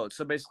 or it's no? a vote.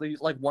 So basically,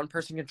 like one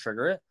person can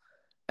trigger it,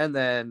 and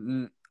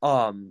then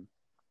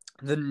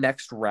the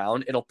next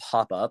round it'll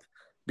pop up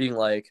being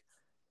like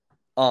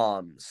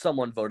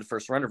someone voted for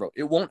a surrender vote.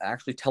 It won't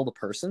actually tell the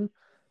person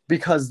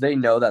because they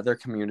know that their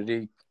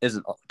community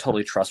isn't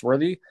totally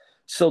trustworthy.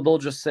 So they'll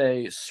just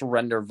say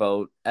surrender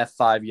vote,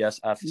 F5 yes,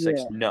 F6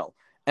 Yeah. no.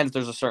 And if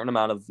there's a certain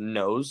amount of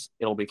no's,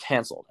 it'll be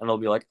canceled. And it'll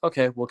be like,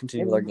 okay, we'll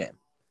continue with our game.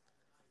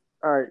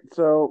 All right,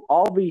 so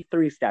I'll be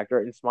 3 stacked,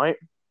 right, in Smite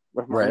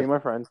with me Right. and my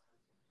friends.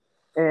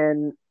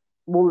 And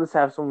we'll just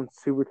have someone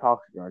super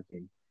toxic on our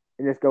team.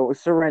 And just go,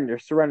 surrender,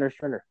 surrender,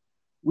 surrender.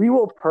 We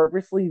will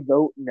purposely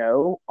vote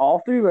no,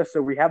 all 3 of us,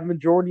 so we have a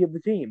majority of the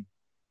team.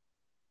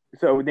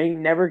 So they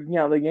never get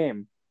out of the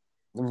game.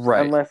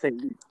 Right. Unless they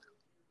lose.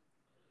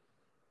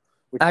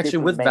 Actually,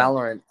 with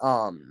Valorant,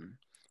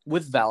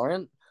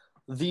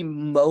 the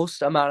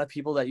most amount of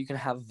people that you can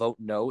have vote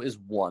no is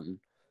 1.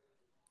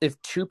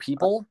 If 2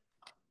 people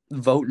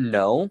vote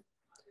no,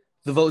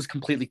 the vote is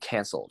completely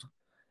canceled.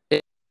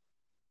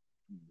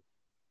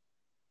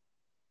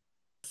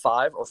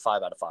 5 or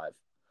 5 out of 5.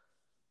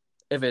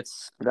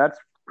 That's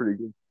pretty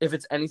good. If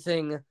it's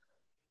anything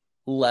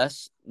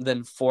less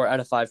than 4 out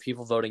of 5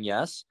 people voting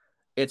yes,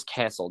 it's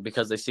canceled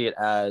because they see it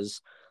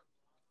as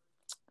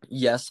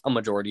yes, a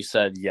majority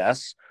said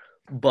yes,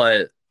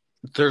 but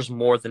there's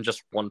more than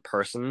just one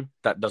person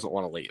that doesn't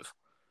want to leave.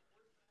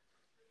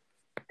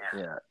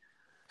 Yeah.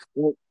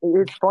 Well,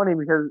 it's funny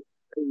because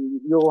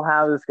you'll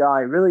have this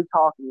guy really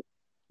talking,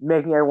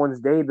 making everyone's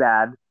day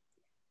bad,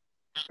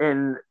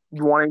 and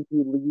wanting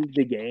to leave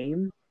the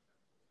game.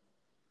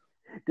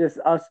 Just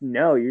us,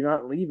 no, you're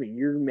not leaving.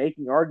 You're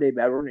making our day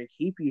bad. We're going to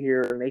keep you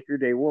here and make your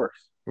day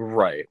worse.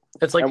 Right.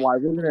 It's like, and why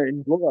we're going to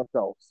enjoy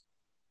ourselves.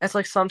 It's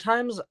like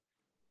sometimes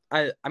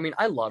I mean,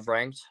 I love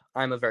ranked.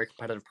 I'm a very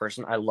competitive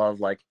person. I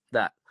love like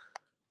that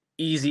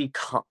easy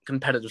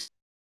competitive.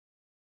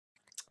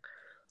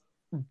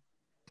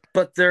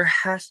 But there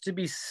has to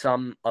be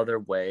some other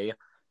way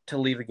to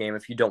leave a game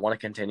if you don't want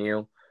to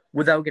continue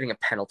without getting a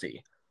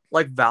penalty.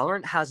 Like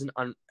Valorant has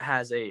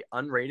a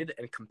unrated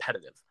and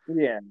competitive.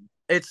 Yeah.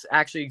 It's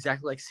actually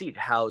exactly like Siege,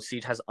 how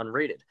Siege has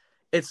unrated.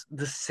 It's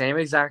the same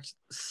exact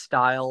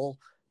style,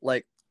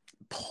 like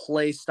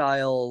play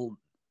style,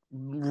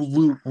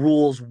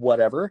 rules,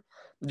 whatever,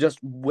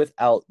 just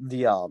without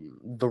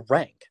the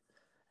rank.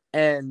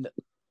 And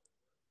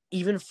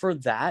even for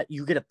that,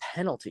 you get a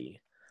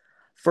penalty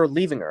for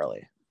leaving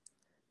early.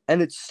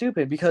 And it's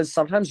stupid because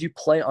sometimes you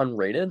play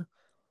unrated,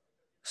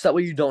 so that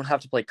way you don't have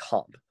to play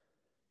comp.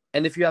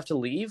 And if you have to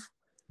leave,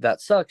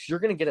 that sucks. You're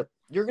gonna get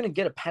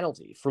a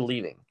penalty for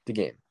leaving the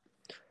game,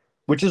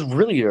 which is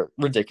really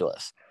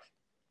ridiculous.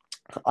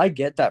 I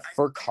get that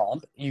for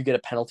comp you get a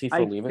penalty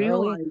for leaving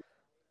early,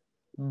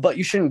 but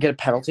you shouldn't get a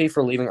penalty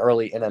for leaving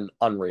early in an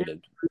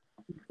unrated.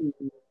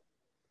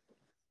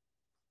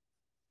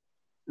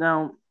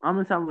 Now, I'm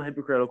going to sound a little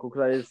hypocritical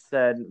because I just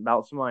said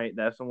about Smite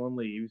that if someone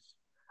leaves,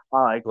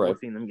 I like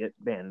seeing them get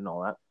banned and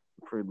all that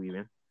for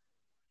leaving.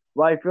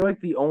 Well, I feel like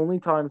the only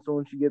time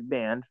someone should get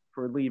banned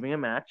for leaving a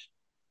match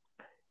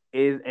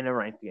is in a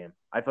ranked game.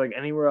 I feel like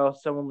anywhere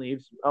else someone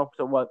leaves, oh,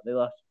 so what? They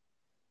left.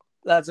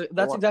 That's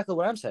exactly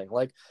what I'm saying.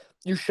 Like,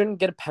 you shouldn't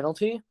get a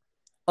penalty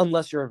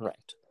unless you're in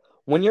ranked.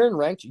 When you're in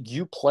ranked,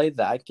 you play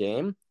that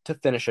game to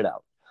finish it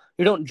out.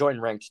 You don't join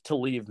ranked to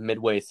leave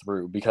midway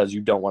through because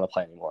you don't want to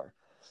play anymore.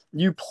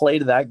 You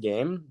played that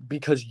game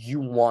because you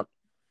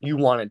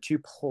wanted to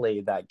play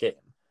that game.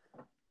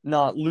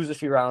 Not lose a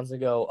few rounds and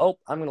go, oh,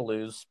 I'm going to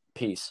lose.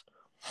 Peace.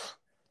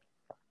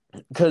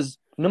 Because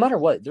no matter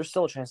what, there's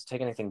still a chance to take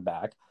anything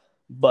back.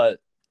 But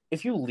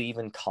if you leave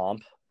in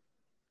comp,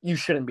 you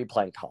shouldn't be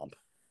playing comp.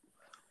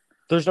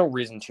 There's no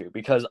reason to,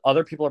 because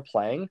other people are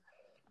playing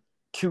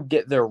to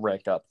get their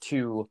rank up,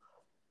 to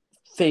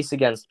face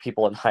against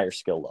people in higher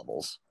skill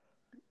levels.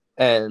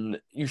 And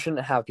you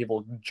shouldn't have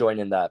people join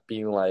in that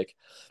being like,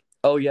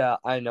 oh yeah,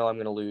 I know I'm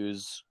going to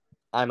lose.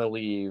 I'm going to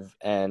leave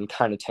and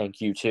kind of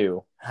tank you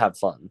too. Have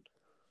fun.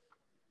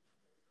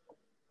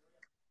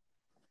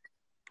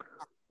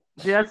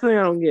 See, that's something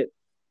I don't get.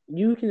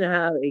 You can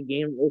have a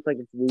game that looks like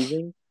it's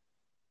losing,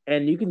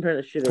 and you can turn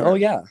the shit around. Oh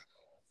yeah.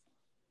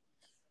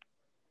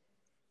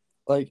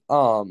 Like,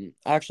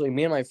 actually,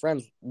 me and my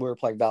friends were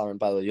playing Valorant.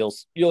 By the way,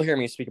 you'll hear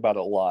me speak about it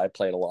a lot. I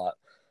play it a lot.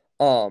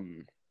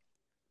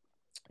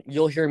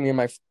 You'll hear me and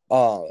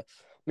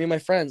my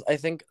friends. I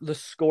think the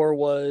score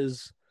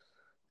was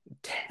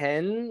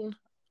 10.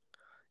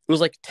 It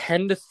was like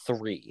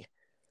 10-3,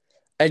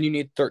 and you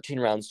need 13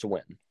 rounds to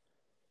win.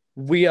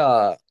 We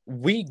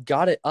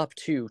got it up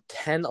to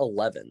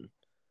 10-11.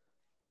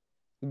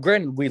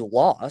 Granted, we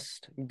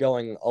lost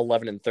going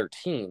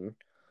 11-13.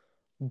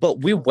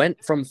 But we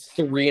went from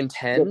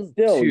 3-10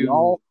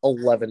 to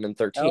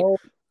 11-13.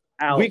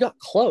 We got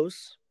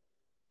close,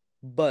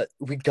 but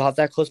we got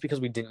that close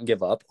because we didn't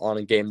give up on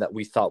a game that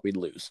we thought we'd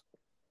lose.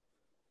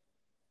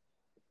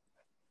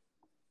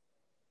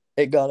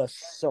 It got us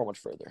so much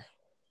further.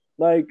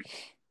 Like,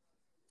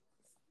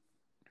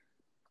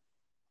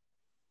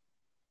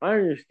 I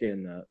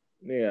understand that.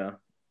 Yeah.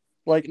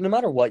 Like, no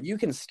matter what, you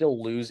can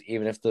still lose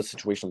even if the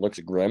situation looks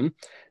grim.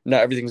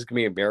 Not everything's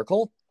going to be a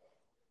miracle,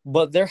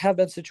 but there have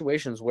been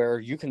situations where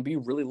you can be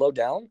really low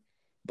down,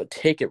 but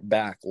take it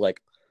back,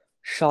 like,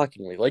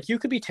 shockingly. Like, you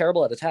could be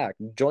terrible at attack,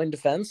 join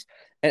defense,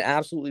 and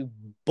absolutely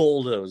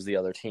bulldoze the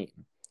other team.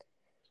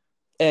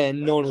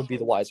 And no one would be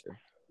the wiser.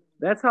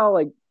 That's how,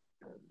 like,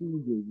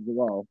 Siege is as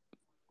well.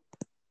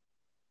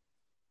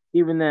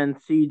 Even then,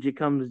 Siege, it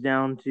comes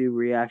down to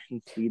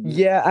reaction speed.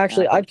 Yeah,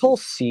 actually, I'd call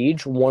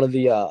Siege one of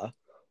the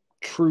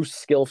true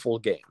skillful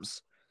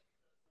games.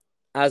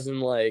 As in,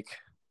 like,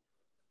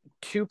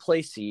 to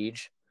play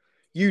Siege,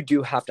 you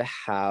do have to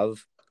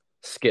have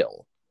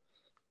skill.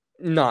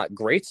 Not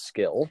great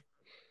skill,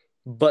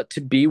 but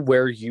to be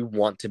where you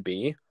want to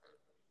be,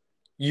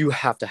 you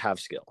have to have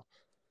skill.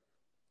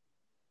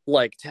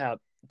 Like, to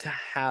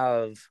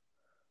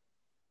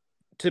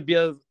be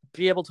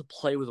able to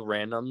play with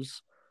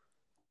randoms,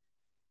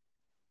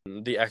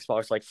 the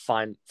Xbox, like,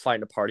 find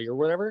a party or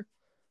whatever,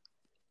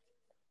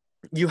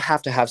 you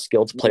have to have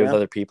skill to play with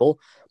other people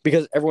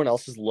because everyone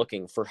else is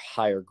looking for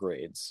higher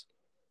grades.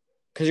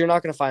 Because you're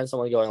not going to find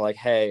someone going like,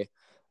 hey,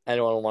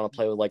 anyone want to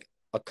play with like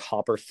a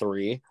copper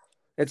 3?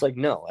 It's like,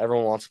 no,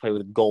 everyone wants to play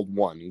with gold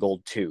 1,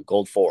 gold 2,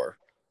 gold 4.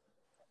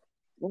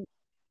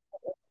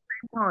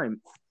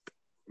 Time.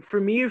 For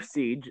me, of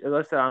Siege, as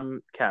I said,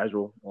 I'm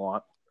casual a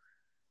lot.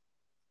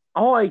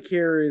 All I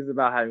care is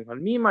about having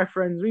fun. Me and my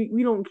friends,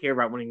 we don't care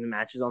about winning the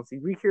matches on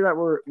Siege. We care that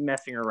we're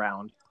messing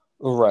around.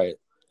 Right.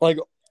 Like,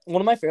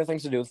 one of my favorite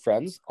things to do with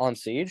friends on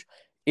Siege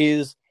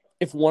is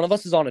if one of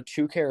us is on a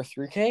 2K or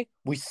 3K,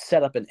 we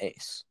set up an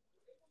ace.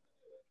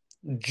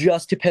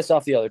 Just to piss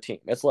off the other team.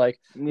 It's like,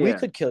 we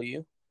could kill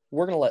you.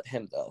 We're going to let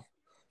him, though.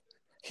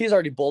 He's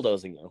already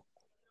bulldozing you.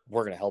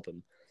 We're going to help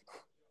him.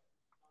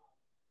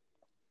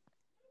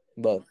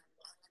 But,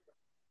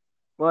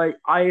 like,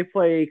 I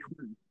play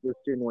with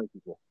two annoying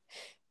people.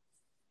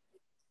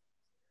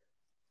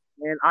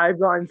 And I've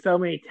gotten so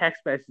many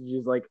text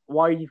messages like,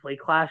 why do you play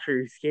Clash? Are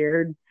you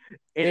scared?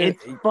 And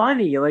it's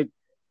funny. Like,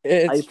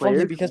 it's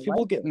funny because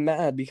people get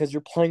mad because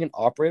you're playing an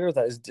operator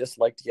that is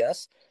disliked,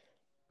 yes,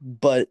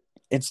 but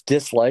it's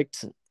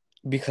disliked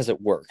because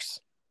it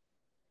works.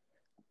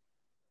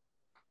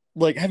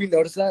 Like, have you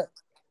noticed that?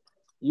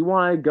 You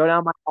want to go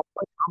down my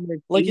hallway?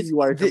 Like, it's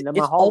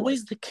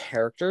always the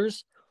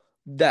characters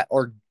that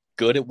are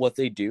good at what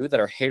they do that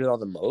are hated on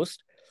the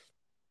most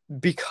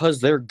because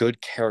they're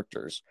good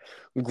characters.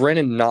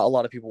 Granted, not a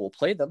lot of people will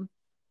play them,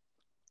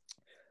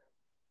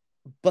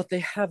 but they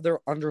have their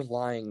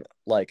underlying,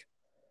 like,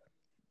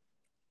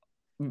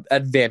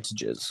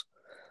 advantages.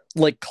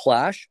 Like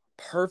Clash,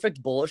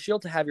 perfect bullet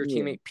shield to have your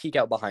teammate peek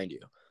out behind you.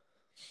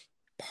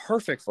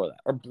 Perfect for that.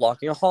 Or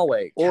blocking a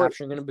hallway, or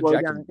capturing an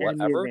objective,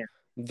 whatever.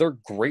 They're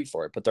great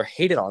for it, but they're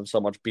hated on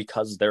so much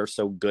because they're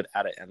so good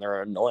at it and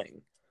they're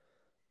annoying.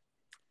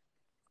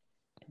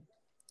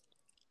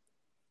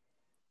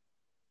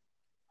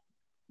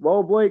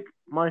 Well, Blake,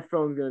 my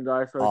phone's gonna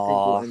die, so I think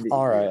we'll end it.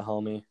 All right,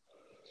 homie.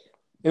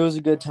 It was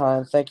a good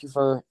time. Thank you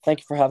for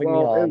having me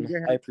on.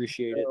 I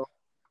appreciate it.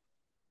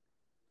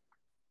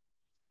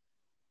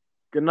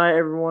 Good night,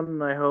 everyone,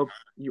 and I hope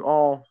you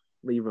all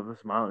leave with a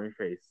smile on your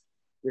face.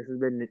 This has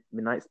been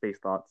Midnight Space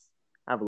Thoughts.